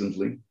very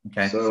recently.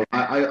 Okay. So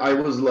I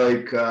was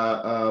like,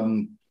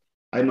 I'm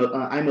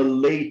a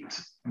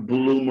late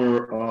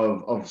bloomer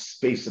of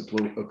space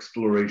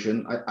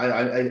exploration.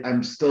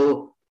 I'm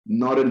still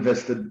not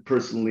invested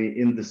personally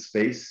in the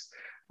space.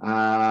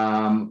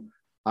 I'm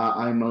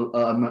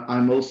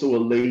also a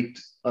late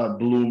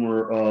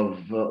bloomer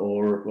of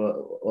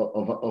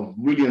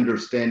really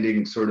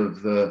understanding sort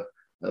of the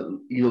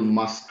Elon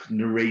Musk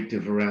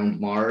narrative around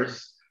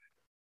Mars.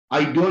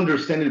 I do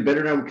understand it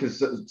better now because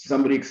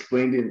somebody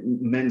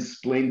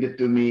mansplained it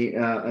to me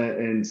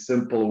in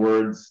simple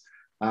words.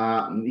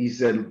 He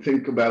said,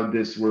 think about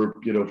this, we're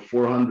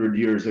 400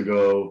 years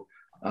ago,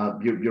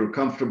 you're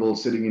comfortable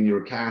sitting in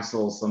your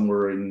castle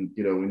somewhere in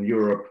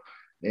Europe,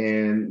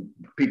 and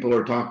people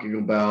are talking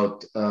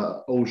about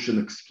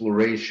ocean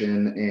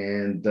exploration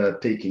and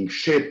taking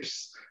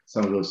ships.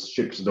 Some of those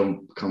ships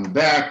don't come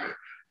back,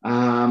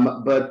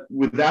 but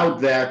without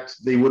that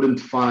they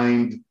wouldn't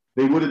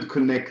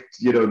connect,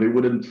 they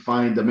wouldn't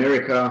find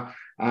America,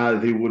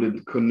 they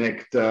wouldn't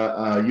connect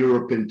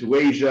Europe into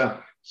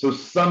Asia. So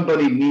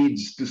somebody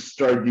needs to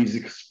start these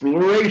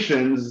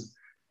explorations,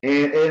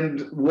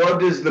 and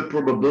what is the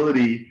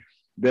probability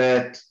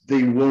that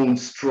they won't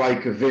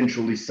strike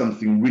eventually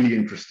something really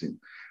interesting?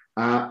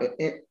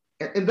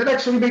 And that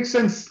actually makes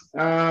sense.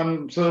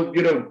 So,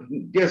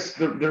 yes,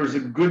 there's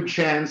a good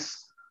chance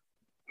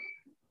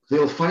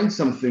they'll find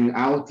something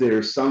out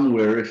there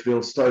somewhere. If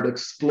they'll start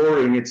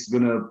exploring, it's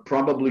going to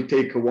probably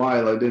take a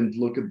while. I didn't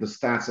look at the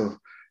stats of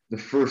the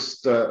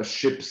first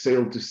ship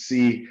sailed to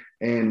sea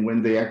and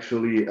when they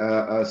actually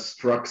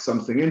struck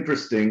something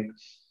interesting.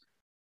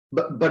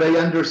 But I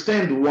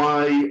understand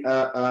why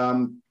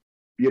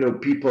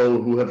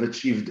people who have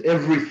achieved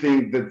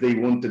everything that they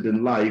wanted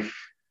in life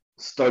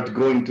start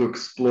going to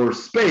explore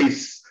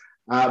space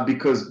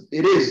because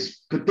it is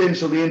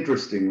potentially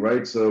interesting,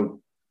 right? So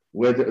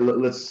whether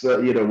it's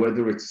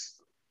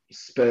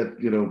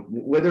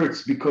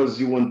because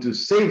you want to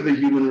save the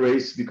human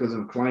race because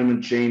of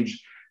climate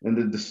change and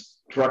the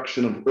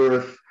destruction of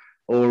Earth,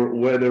 or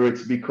whether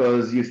it's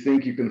because you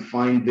think you can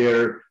find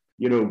their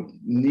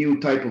new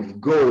type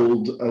of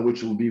gold,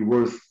 which will be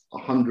worth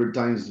 100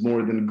 times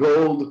more than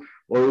gold,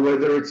 or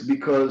whether it's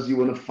because you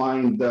want to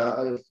find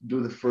do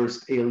the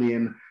first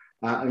alien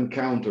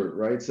encounter,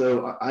 right?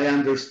 So I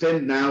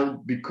understand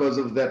now, because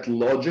of that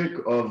logic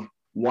of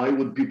why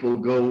would people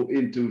go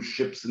into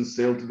ships and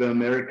sail to the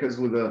Americas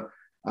with a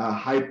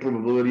high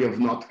probability of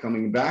not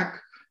coming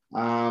back.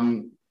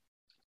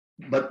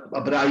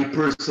 But I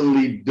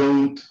personally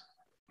don't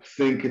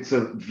think it's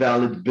a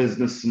valid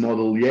business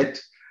model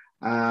yet.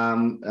 I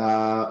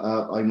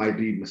might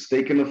be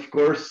mistaken, of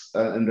course,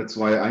 and that's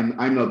why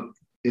I'm not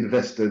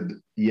invested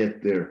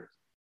yet there.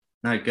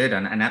 No, good,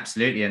 and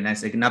absolutely, and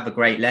that's another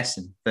great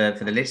lesson for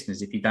the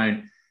listeners. If you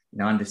don't,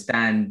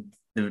 understand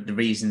the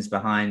reasons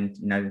behind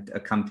a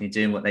company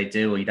doing what they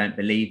do, or you don't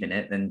believe in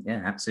it, then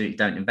absolutely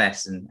don't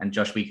invest. And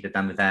Josh, we could have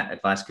done with that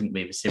advice, couldn't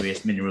we, with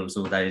Serious Minerals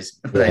all those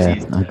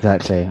years ago.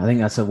 Exactly. I think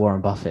that's a Warren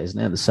Buffett, isn't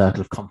it? The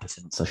circle of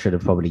competence. I should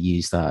have probably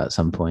used that at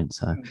some point.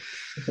 So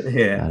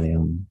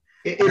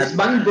it's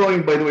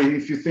mind-blowing, by the way,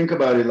 if you think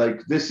about it.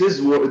 Like, this is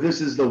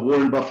the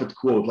Warren Buffett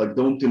quote, like,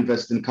 don't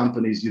invest in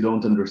companies you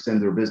don't understand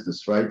their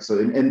business, right? So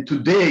and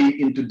today,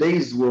 in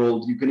today's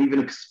world, you can even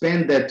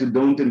expand that to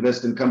don't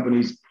invest in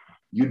companies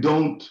you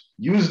don't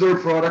use their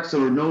products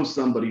or know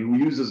somebody who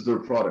uses their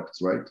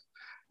products, right?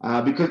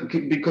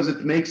 Because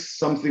it makes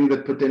something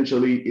that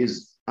potentially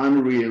is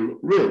unreal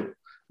real.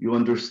 You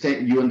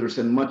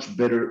understand much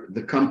better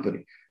the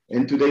company.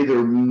 And today there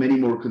are many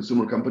more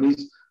consumer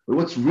companies. But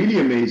what's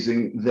really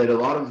amazing that a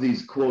lot of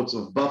these quotes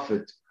of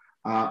Buffett,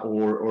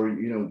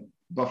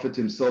 Buffett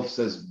himself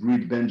says,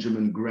 read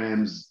Benjamin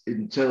Graham's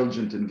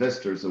Intelligent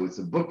Investor. So it's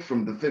a book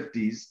from the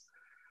 50s.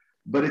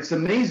 But it's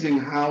amazing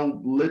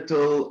how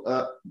little,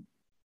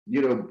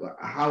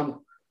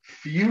 how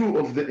few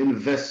of the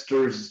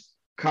investors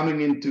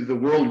coming into the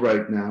world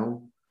right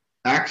now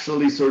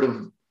actually sort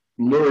of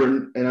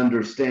learn and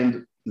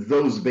understand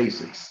those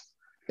basics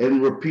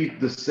and repeat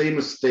the same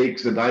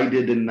mistakes that I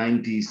did in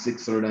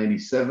 96 or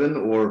 97,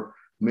 or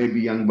maybe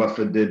young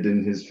Buffett did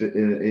in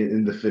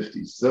the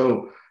 50s.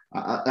 So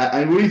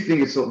I really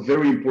think it's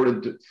very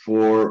important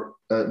for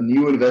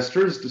new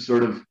investors to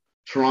sort of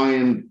try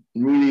and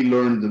really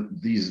learn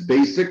these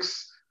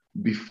basics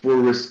before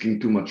risking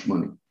too much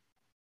money.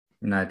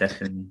 No,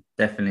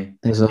 definitely.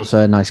 There's also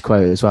a nice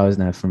quote as well,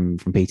 isn't there, from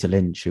Peter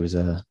Lynch, who was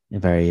a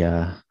very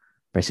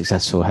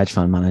successful hedge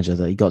fund manager,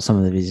 that he got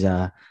some of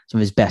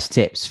his best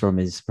tips from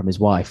his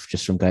wife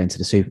just from going to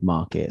the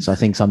supermarket. So I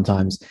think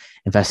sometimes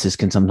investors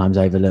can sometimes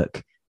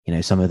overlook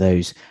some of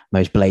those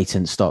most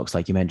blatant stocks,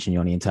 like you mentioned,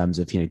 Yoni, in terms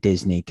of,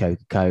 Disney,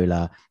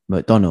 Coca-Cola,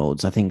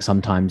 McDonald's. I think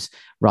sometimes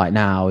right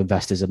now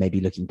investors are maybe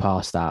looking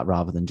past that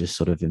rather than just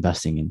sort of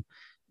investing in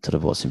sort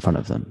of what's in front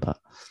of them. But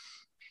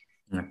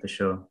yeah, for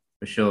sure.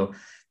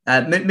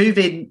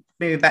 Moving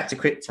back to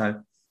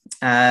crypto,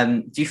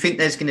 do you think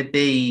there's going to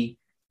be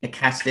a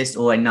catalyst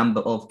or a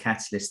number of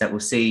catalysts that will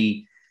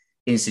see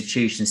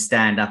institutions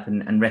stand up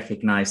and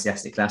recognize the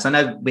asset class? I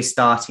know we're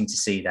starting to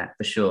see that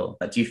for sure,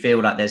 but do you feel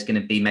like there's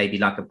going to be maybe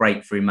like a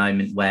breakthrough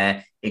moment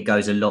where it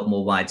goes a lot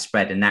more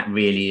widespread, and that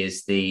really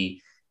is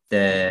the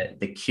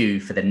cue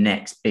for the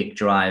next big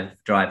drive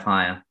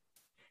higher?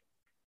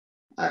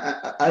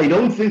 I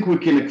don't think we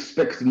can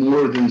expect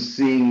more than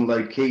seeing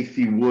like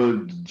Cathie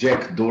Wood,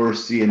 Jack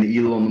Dorsey, and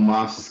Elon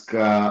Musk, in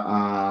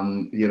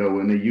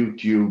a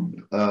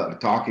YouTube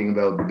talking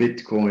about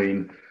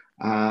Bitcoin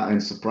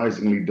and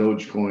surprisingly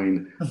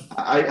Dogecoin.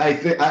 I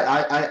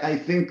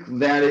think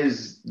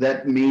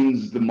that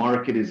means the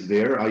market is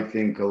there. I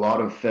think a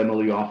lot of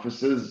family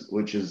offices,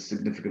 which is a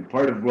significant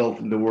part of wealth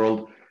in the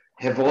world,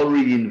 have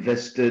already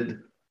invested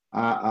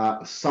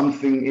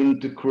something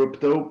into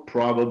crypto,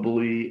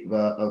 probably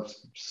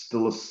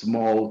still a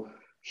small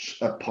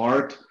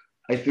part.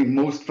 I think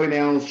most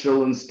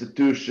financial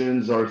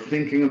institutions are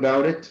thinking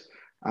about it.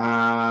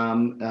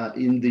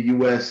 In the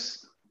US,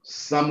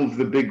 some of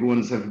the big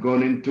ones have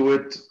gone into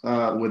it,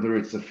 whether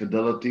it's a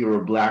Fidelity or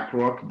a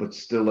BlackRock, but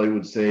still I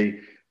would say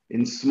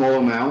in small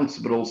amounts,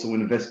 but also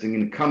investing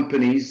in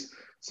companies.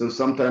 So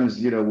sometimes,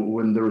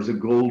 when there's a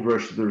gold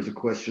rush, there's a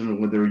question of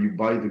whether you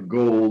buy the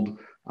gold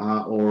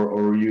or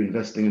are you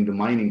investing in the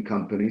mining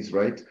companies,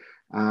 right?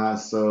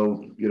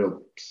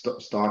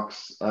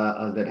 Stocks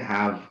that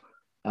have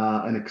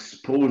an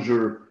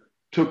exposure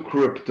to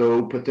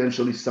crypto,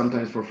 potentially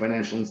sometimes for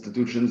financial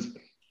institutions,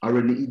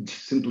 are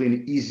simply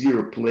an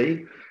easier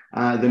play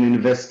than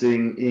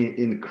investing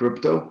in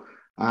crypto.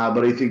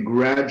 But I think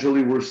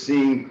gradually we're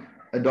seeing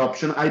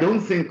adoption. I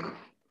don't think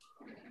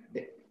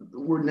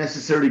we're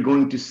necessarily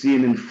going to see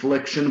an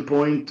inflection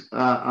point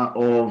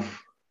of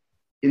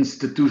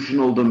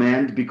institutional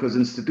demand, because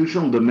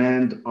institutional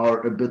demand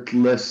are a bit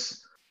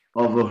less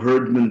of a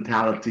herd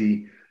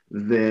mentality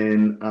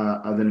than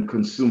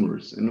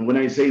consumers. And when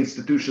I say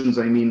institutions,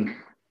 I mean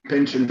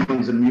pension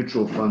funds and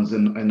mutual funds,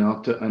 and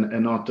not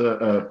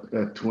a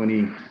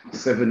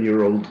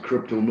 27-year-old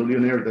crypto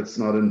millionaire. That's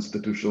not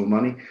institutional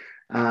money.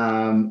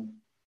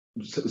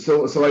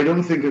 So I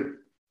don't think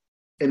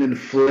an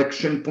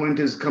inflection point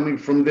is coming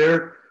from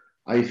there.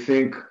 I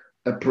think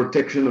a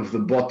protection of the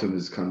bottom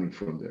is coming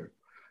from there.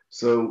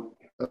 So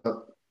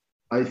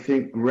I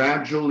think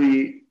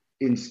gradually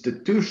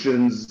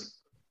institutions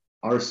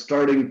are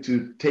starting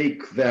to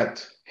take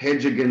that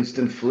hedge against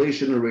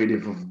inflation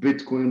narrative of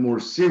Bitcoin more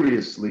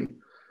seriously.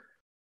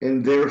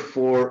 And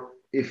therefore,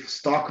 if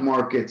stock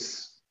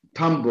markets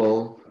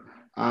tumble,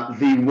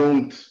 they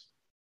won't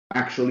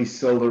actually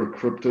sell their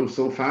crypto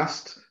so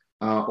fast,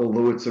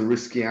 although it's a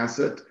risky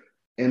asset.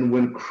 And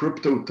when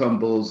crypto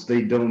tumbles,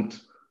 they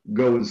don't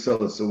go and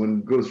sell it. So when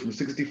it goes from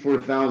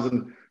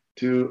 64,000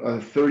 to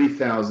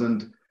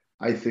 30,000,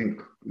 I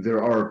think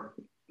there are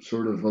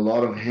sort of a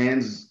lot of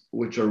hands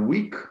which are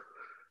weak,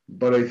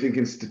 but I think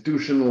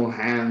institutional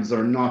hands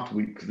are not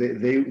weak.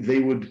 They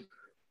would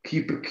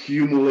keep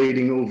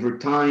accumulating over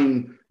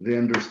time. They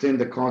understand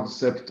the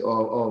concept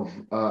of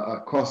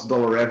cost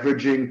dollar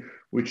averaging,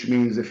 which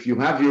means if you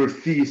have your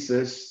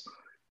thesis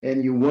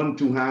and you want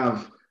to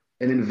have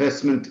an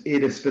investment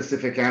in a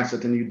specific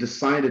asset and you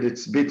decided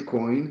it's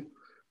Bitcoin,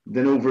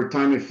 then over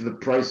time, if the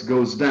price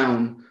goes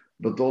down,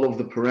 but all of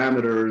the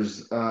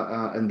parameters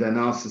and the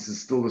analysis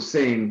is still the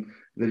same,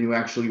 then you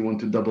actually want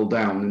to double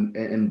down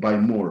and buy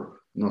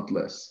more, not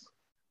less.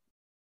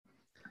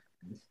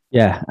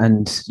 Yeah,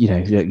 and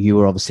you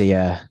were obviously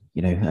an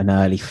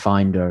early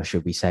finder,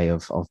 should we say,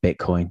 of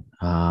Bitcoin.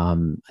 I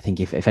think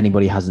if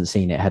anybody hasn't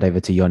seen it, head over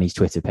to Yoni's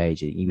Twitter page.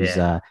 He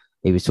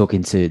was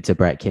talking to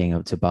Brett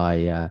King to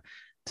buy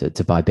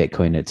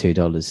Bitcoin at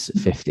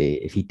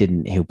 $2.50. If he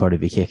didn't, he'll probably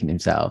be kicking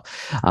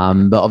himself.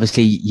 But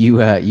obviously, you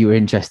were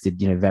interested,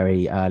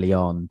 very early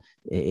on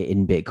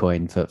in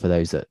Bitcoin. For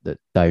those that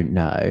don't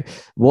know,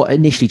 what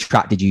initially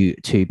attracted you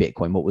to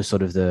Bitcoin? What was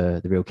sort of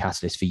the real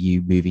catalyst for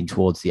you moving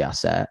towards the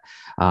asset?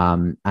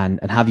 And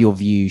have your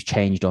views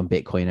changed on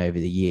Bitcoin over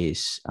the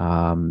years?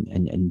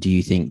 And do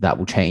you think that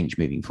will change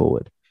moving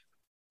forward?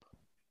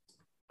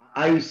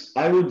 I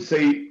would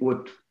say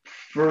what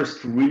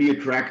first really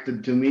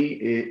attracted to me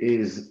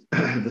is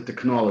the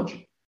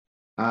technology.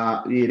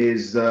 It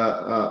is,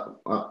 I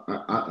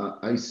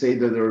say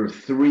that there are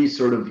three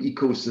sort of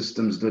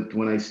ecosystems that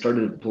when I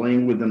started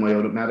playing with them, I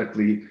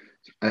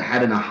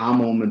had an aha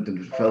moment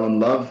and fell in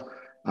love.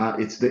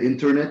 It's the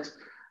internet.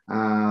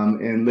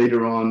 And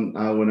later on,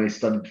 when I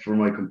studied for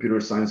my computer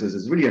sciences,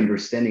 is really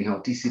understanding how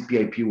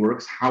TCP/IP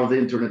works, how the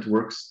internet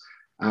works.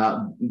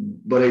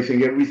 But I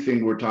think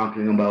everything we're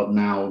talking about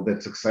now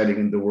that's exciting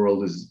in the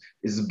world is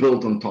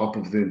built on top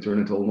of the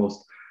internet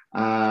almost.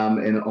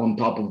 and on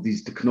top of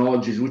these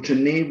technologies, which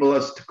enable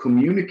us to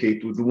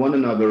communicate with one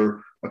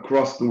another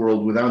across the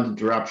world without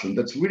interruption.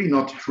 That's really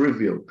not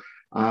trivial,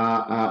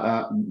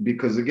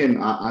 because again,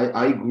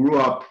 I grew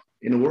up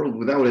in a world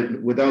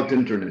without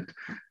internet.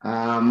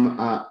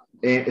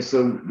 And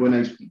so when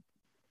I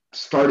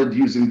started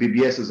using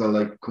BBS,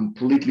 I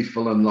completely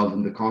fell in love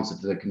in the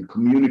concept that I can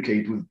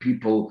communicate with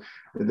people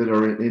that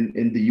are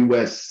in the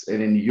US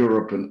and in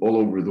Europe and all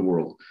over the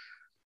world.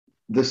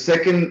 The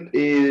second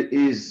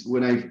is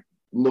when I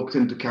looked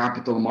into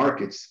capital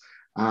markets,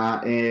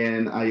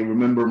 and I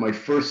remember my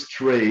first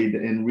trade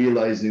and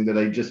realizing that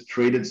I just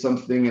traded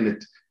something and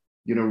it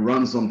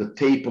runs on the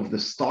tape of the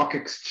stock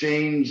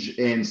exchange,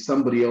 and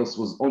somebody else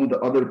was on the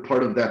other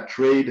part of that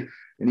trade.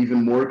 And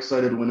even more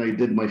excited when I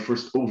did my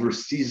first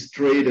overseas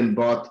trade and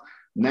bought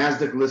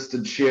NASDAQ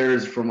listed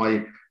shares from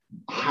my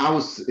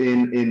house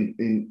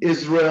in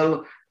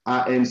Israel,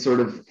 and sort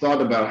of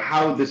thought about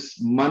how this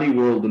money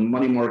world and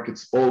money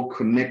markets all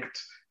connect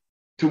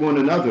to one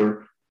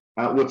another.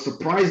 What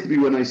surprised me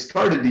when I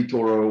started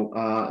eToro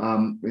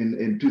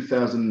in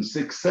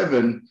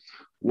 2006-07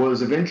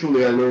 was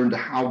eventually I learned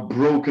how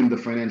broken the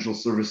financial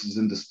services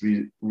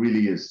industry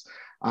really is.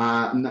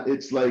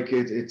 It's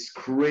it's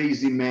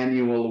crazy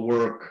manual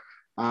work.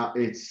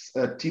 It's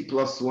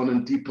T+1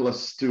 and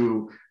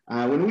T+2.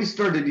 When we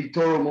started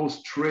eToro,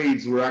 most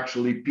trades were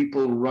actually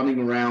people running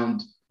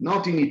around,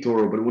 not in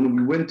eToro, but when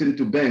we went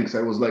into banks,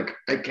 I was like,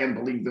 I can't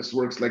believe this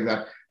works like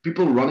that.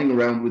 People running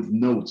around with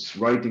notes,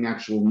 writing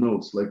actual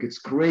notes. It's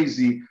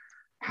crazy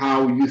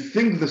how you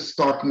think the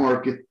stock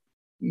market,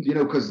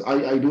 because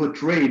I do a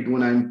trade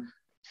when I'm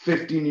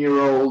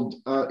 15-year-old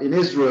in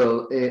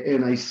Israel,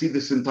 and I see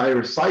this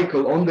entire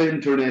cycle on the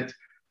internet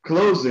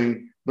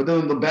closing, but then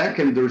on the back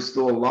end, there's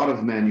still a lot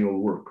of manual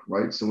work,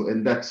 right? So,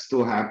 and that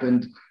still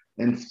happened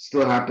and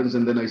still happens.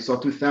 And then I saw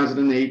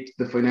 2008,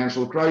 the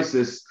financial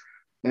crisis,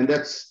 and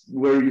that's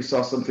where you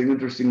saw something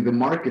interesting. The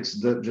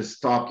markets that just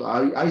stopped.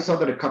 I saw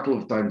that a couple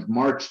of times.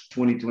 March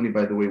 2020,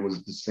 by the way,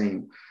 was the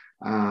same.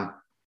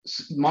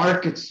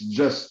 Markets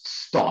just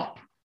stop.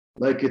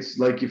 It's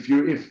like if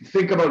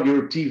think about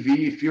your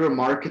TV, if you're a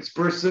markets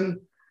person,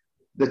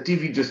 the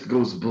TV just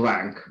goes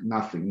blank,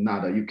 nothing,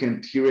 nada. You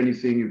can't hear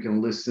anything, you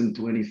can listen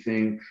to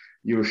anything,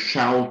 you're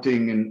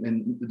shouting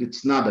and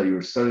it's nada.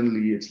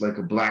 It's like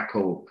a black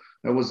hole.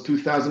 That was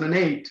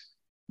 2008.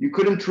 You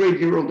couldn't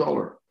trade euro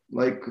dollar.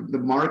 The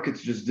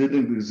markets just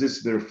didn't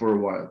exist there for a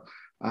while.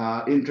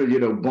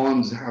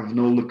 Bonds have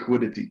no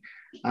liquidity.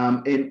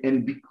 And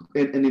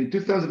in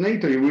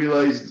 2008, I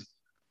realized,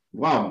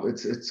 wow,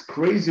 it's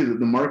crazy that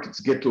the markets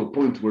get to a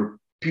point where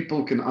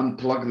people can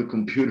unplug the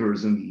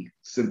computers and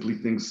simply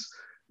things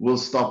will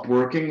stop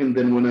working. And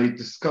then when I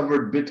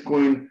discovered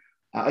Bitcoin,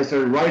 I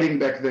started writing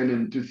back then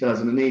in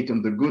 2008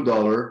 on the good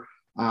dollar,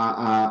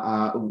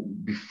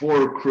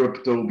 before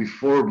crypto,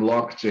 before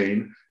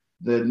blockchain,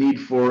 the need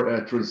for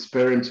a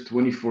transparent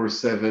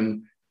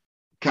 24/7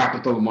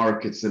 capital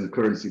markets and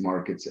currency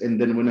markets.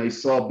 And then when I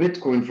saw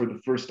Bitcoin for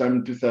the first time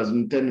in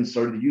 2010 and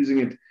started using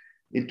it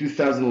in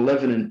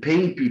 2011 and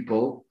paying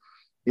people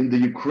in the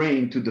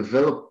Ukraine to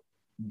develop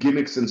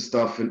gimmicks and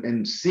stuff,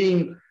 and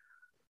seeing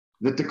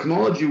the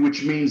technology,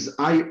 which means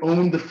I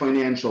own the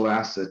financial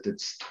asset.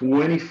 It's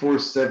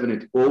 24/7.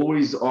 It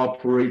always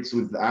operates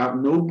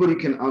nobody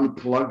can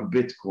unplug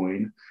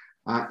Bitcoin.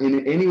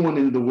 And anyone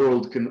in the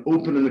world can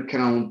open an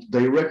account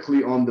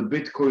directly on the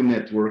Bitcoin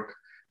network,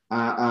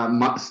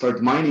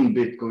 start mining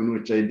Bitcoin,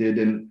 which I did,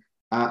 and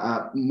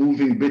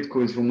moving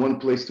Bitcoins from one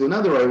place to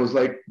another. I was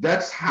like,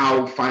 that's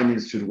how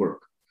finance should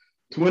work.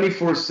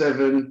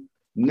 24/7,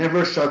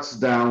 never shuts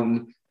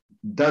down,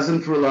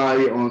 doesn't rely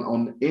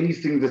on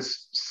anything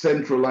that's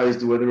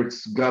centralized, whether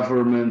it's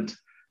government,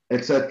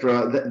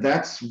 etc.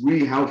 That's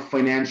really how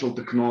financial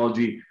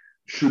technology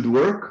should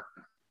work.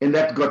 And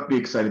that got me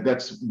excited.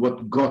 That's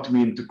what got me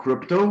into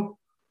crypto.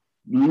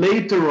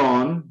 Later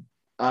on,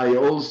 I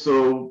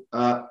also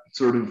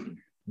sort of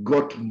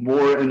got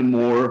more and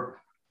more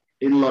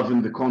in love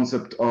in the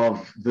concept of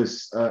this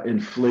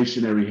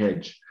inflationary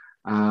hedge,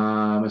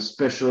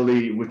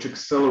 especially which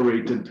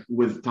accelerated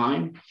with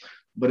time.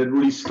 But it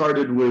really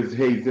started with,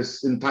 hey,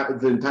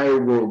 the entire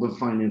world of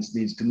finance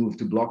needs to move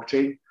to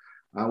blockchain,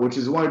 which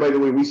is why, by the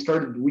way,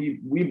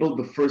 we built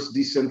the first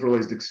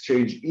decentralized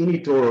exchange in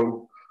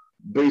eToro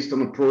based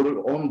on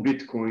on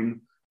Bitcoin,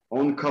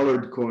 on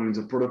colored coins,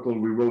 a protocol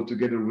we wrote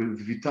together with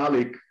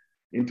Vitalik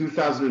in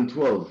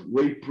 2012,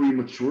 way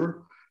premature.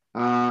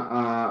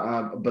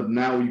 But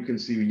now you can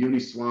see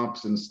Yoni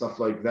swaps and stuff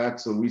like that.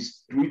 So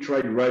we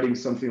tried writing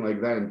something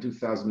like that in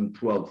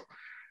 2012.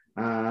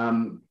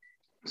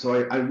 So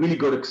I really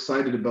got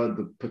excited about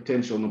the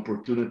potential and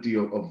opportunity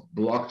of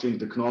blockchain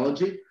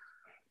technology.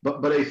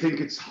 But I think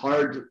it's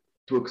hard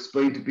to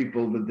explain to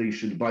people that they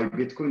should buy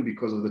Bitcoin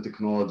because of the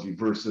technology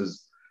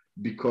versus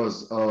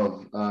because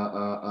of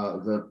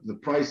the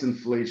price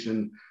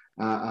inflation,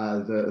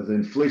 the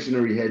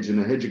inflationary hedge and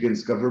a hedge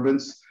against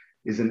governments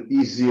is an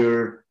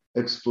easier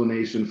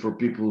explanation for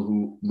people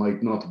who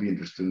might not be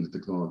interested in the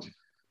technology.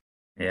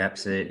 Yeah,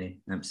 absolutely.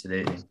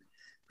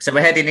 So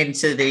we're heading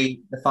into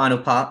the final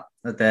part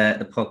of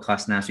the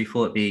podcast now. So we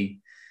thought it'd be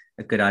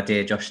a good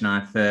idea, Josh and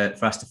I,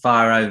 for us to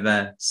fire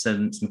over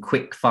some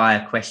quick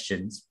fire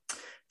questions.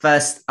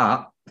 First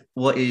up,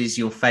 what is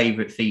your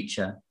favorite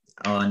feature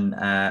on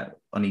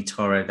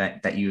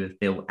eToro that you have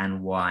built,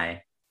 and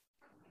why?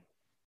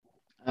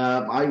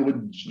 I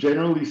would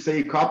generally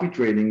say copy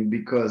trading,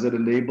 because it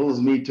enables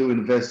me to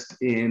invest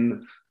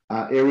in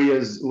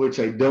areas which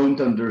I don't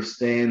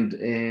understand,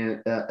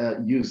 and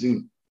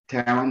using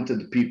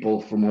talented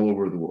people from all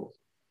over the world.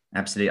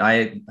 Absolutely.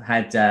 I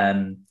had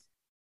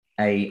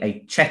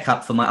a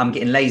checkup for I'm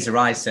getting laser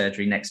eye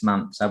surgery next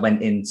month. So I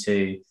went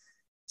into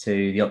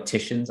the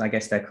opticians, I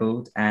guess they're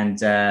called,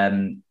 and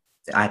I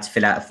had to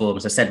fill out a form.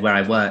 So I said where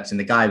I worked, and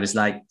the guy was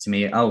like to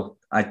me, "Oh,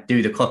 I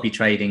do the copy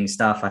trading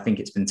stuff. I think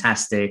it's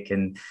fantastic."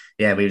 And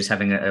yeah, we were just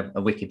having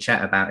a wicked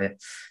chat about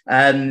it.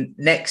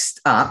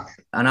 Next up,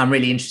 and I'm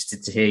really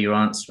interested to hear your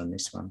answer on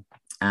this one.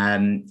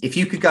 If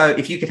you could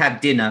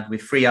have dinner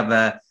with 3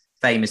 other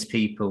famous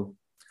people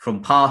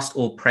from past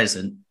or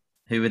present,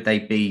 who would they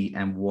be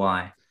and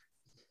why?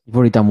 You've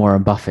already done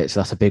Warren Buffett, so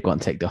that's a big one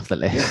ticked off the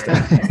list.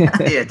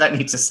 Yeah, don't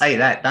need to say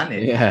that, don't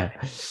it? Yeah.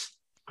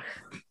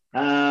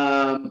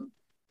 I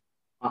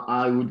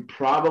would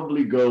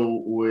probably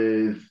go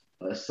with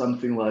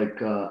something like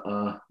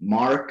Karl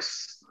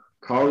Marx,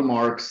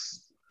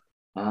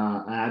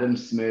 Adam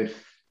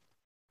Smith,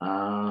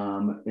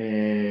 and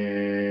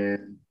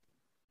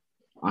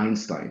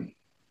Einstein.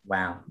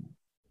 Wow.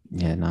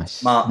 Yeah,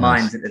 nice.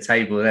 Mine's at the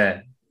table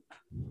there.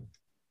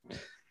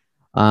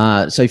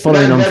 So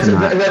following on from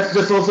that, that's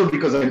just also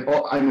because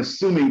I'm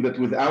assuming that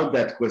without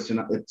that question,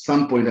 at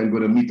some point I'm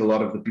going to meet a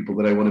lot of the people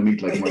that I want to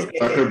meet, like Mark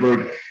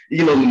Zuckerberg,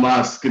 Elon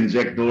Musk, and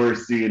Jack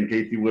Dorsey, and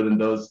Katie Wood,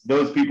 and those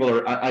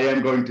people I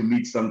am going to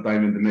meet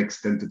sometime in the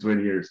next 10 to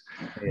 20 years.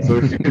 Yeah. So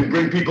if you can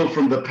bring people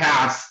from the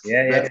past,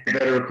 that's a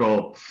better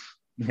call.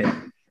 Yeah.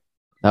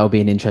 That will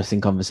be an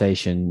interesting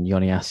conversation,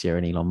 Yoni, Assia,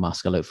 and Elon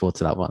Musk. I look forward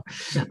to that one.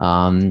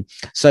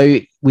 So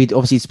we'd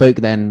obviously spoke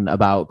then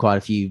about quite a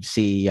few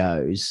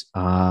CEOs,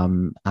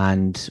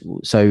 and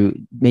so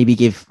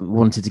maybe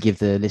wanted to give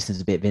the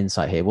listeners a bit of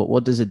insight here.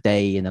 What does a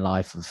day in the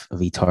life of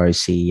eToro's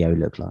CEO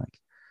look like?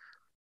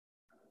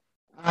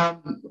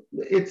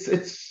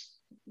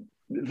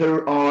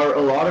 There are a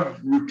lot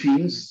of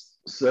routines,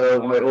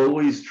 so I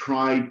always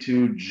try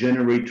to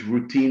generate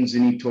routines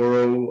in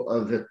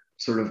eToro that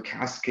sort of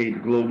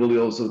cascade globally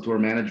also to our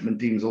management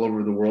teams all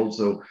over the world.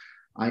 So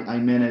I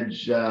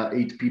manage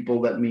 8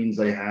 people. That means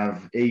I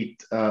have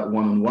 8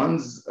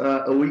 one-on-ones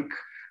a week.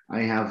 I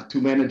have 2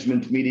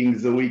 management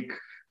meetings a week,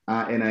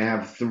 and I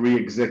have 3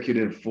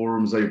 executive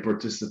forums I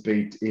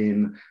participate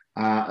in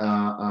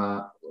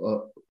a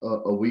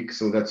week.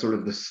 So that's sort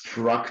of the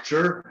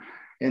structure.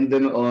 And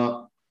then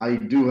I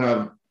do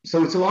have,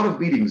 so it's a lot of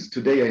meetings.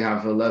 Today I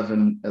have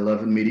 11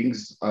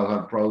 meetings. I'll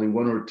have probably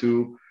 1 or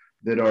 2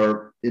 that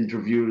are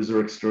interviews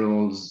or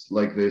externals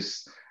like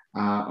this.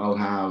 I'll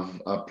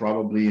have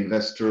probably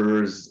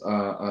investors,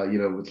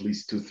 at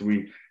least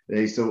 2-3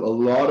 days. So a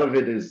lot of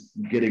it is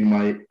getting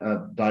my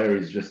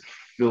diaries just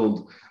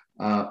filled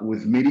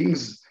with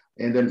meetings.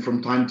 And then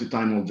from time to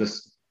time, I'll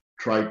just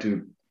try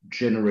to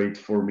generate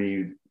for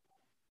me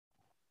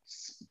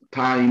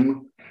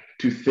time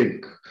to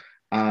think.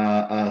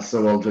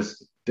 So I'll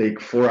just take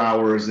 4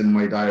 hours in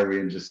my diary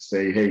and just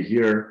say, hey,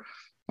 here,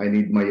 I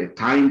need my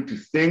time to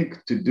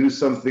think, to do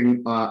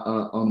something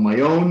on my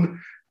own,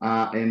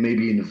 and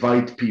maybe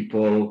invite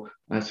people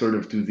sort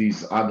of to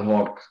these ad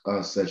hoc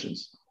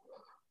sessions.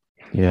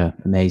 Yeah,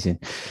 amazing.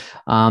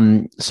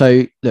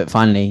 So look,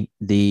 finally,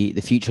 the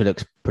future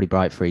looks pretty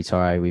bright for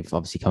eToro. We've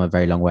obviously come a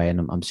very long way,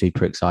 and I'm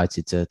super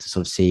excited to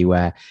sort of see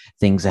where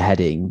things are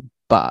heading.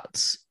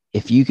 But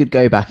if you could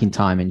go back in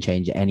time and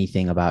change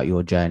anything about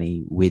your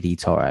journey with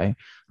eToro,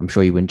 I'm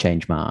sure you wouldn't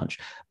change much.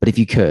 But if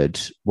you could,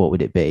 what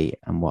would it be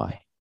and why?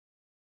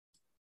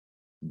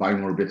 Buy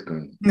more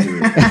Bitcoin.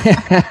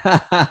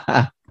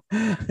 Yeah,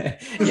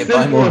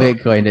 buy more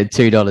Bitcoin at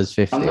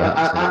 $2.50.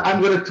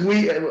 I'm going to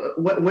tweet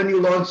when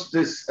you launch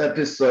this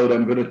episode.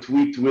 I'm going to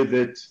tweet with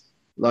it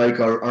like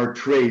our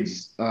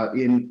trades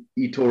in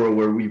eToro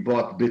where we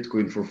bought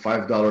Bitcoin for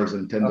 $5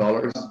 and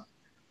 $10.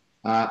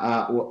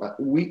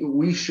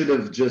 We should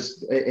have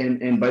just,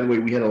 and by the way,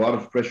 we had a lot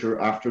of pressure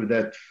after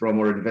that from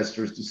our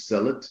investors to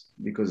sell it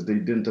because they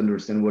didn't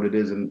understand what it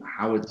is and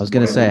how it's. I was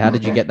going to say, how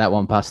did you get that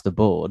one past the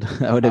board?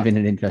 That would have been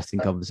an interesting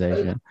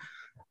conversation.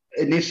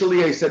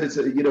 Initially, I said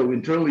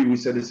internally we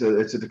said it's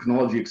a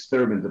technology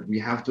experiment, that we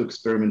have to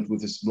experiment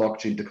with this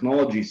blockchain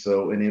technology.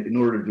 So, in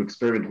order to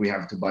experiment, we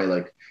have to buy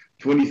like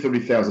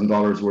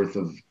 $20,000-$30,000 worth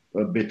of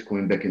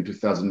Bitcoin back in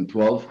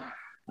 2012.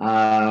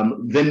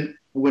 Then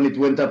when it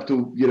went up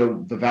to,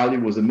 the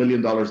value was $1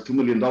 million, $2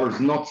 million,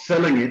 not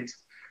selling it,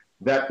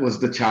 that was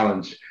the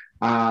challenge.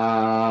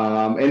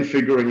 And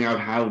figuring out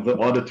how the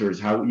auditors,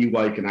 how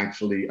EY can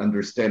actually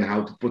understand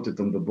how to put it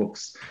on the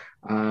books.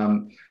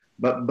 But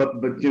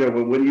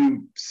when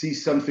you see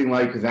something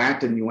like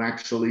that and you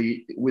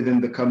actually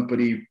within the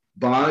company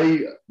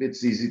buy,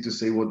 it's easy to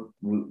say what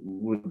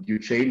would you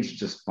change,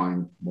 just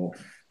find more.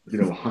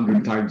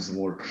 100 times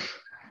more.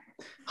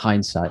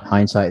 Hindsight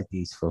is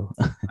beautiful.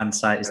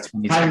 Hindsight is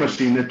 20. A time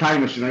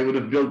machine. I would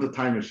have built a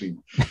time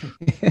machine.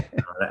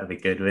 That would be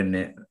good, wouldn't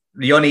it?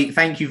 Yoni,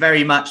 thank you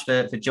very much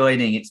for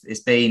joining.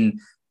 It's been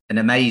an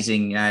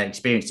amazing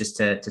experience just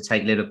to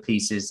take little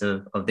pieces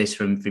of this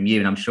from you,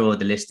 and I'm sure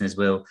the listeners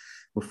will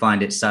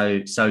find it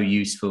so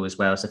useful as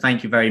well. So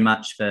thank you very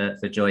much for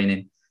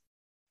joining.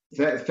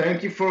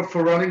 Thank you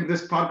for running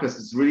this podcast.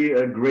 It's really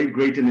a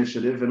great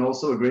initiative, and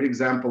also a great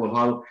example of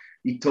how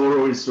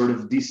eToro is sort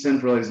of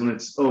decentralized on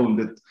its own,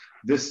 that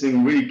this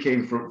thing really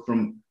came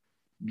from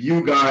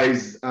you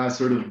guys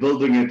sort of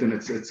building it, and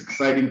it's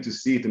exciting to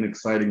see it and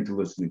exciting to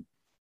listen.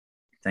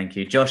 Thank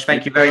you. Josh,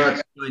 thank you very much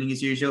for joining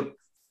as usual.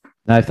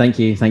 No, thank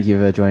you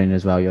for joining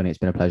as well, Yoni. It's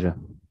been a pleasure.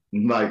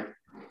 Bye.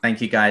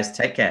 Thank you, guys.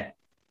 Take care.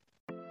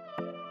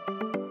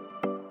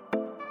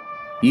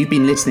 You've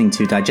been listening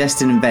to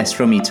Digest and Invest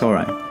from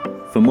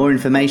eToro. For more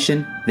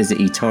information, visit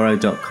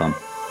eToro.com.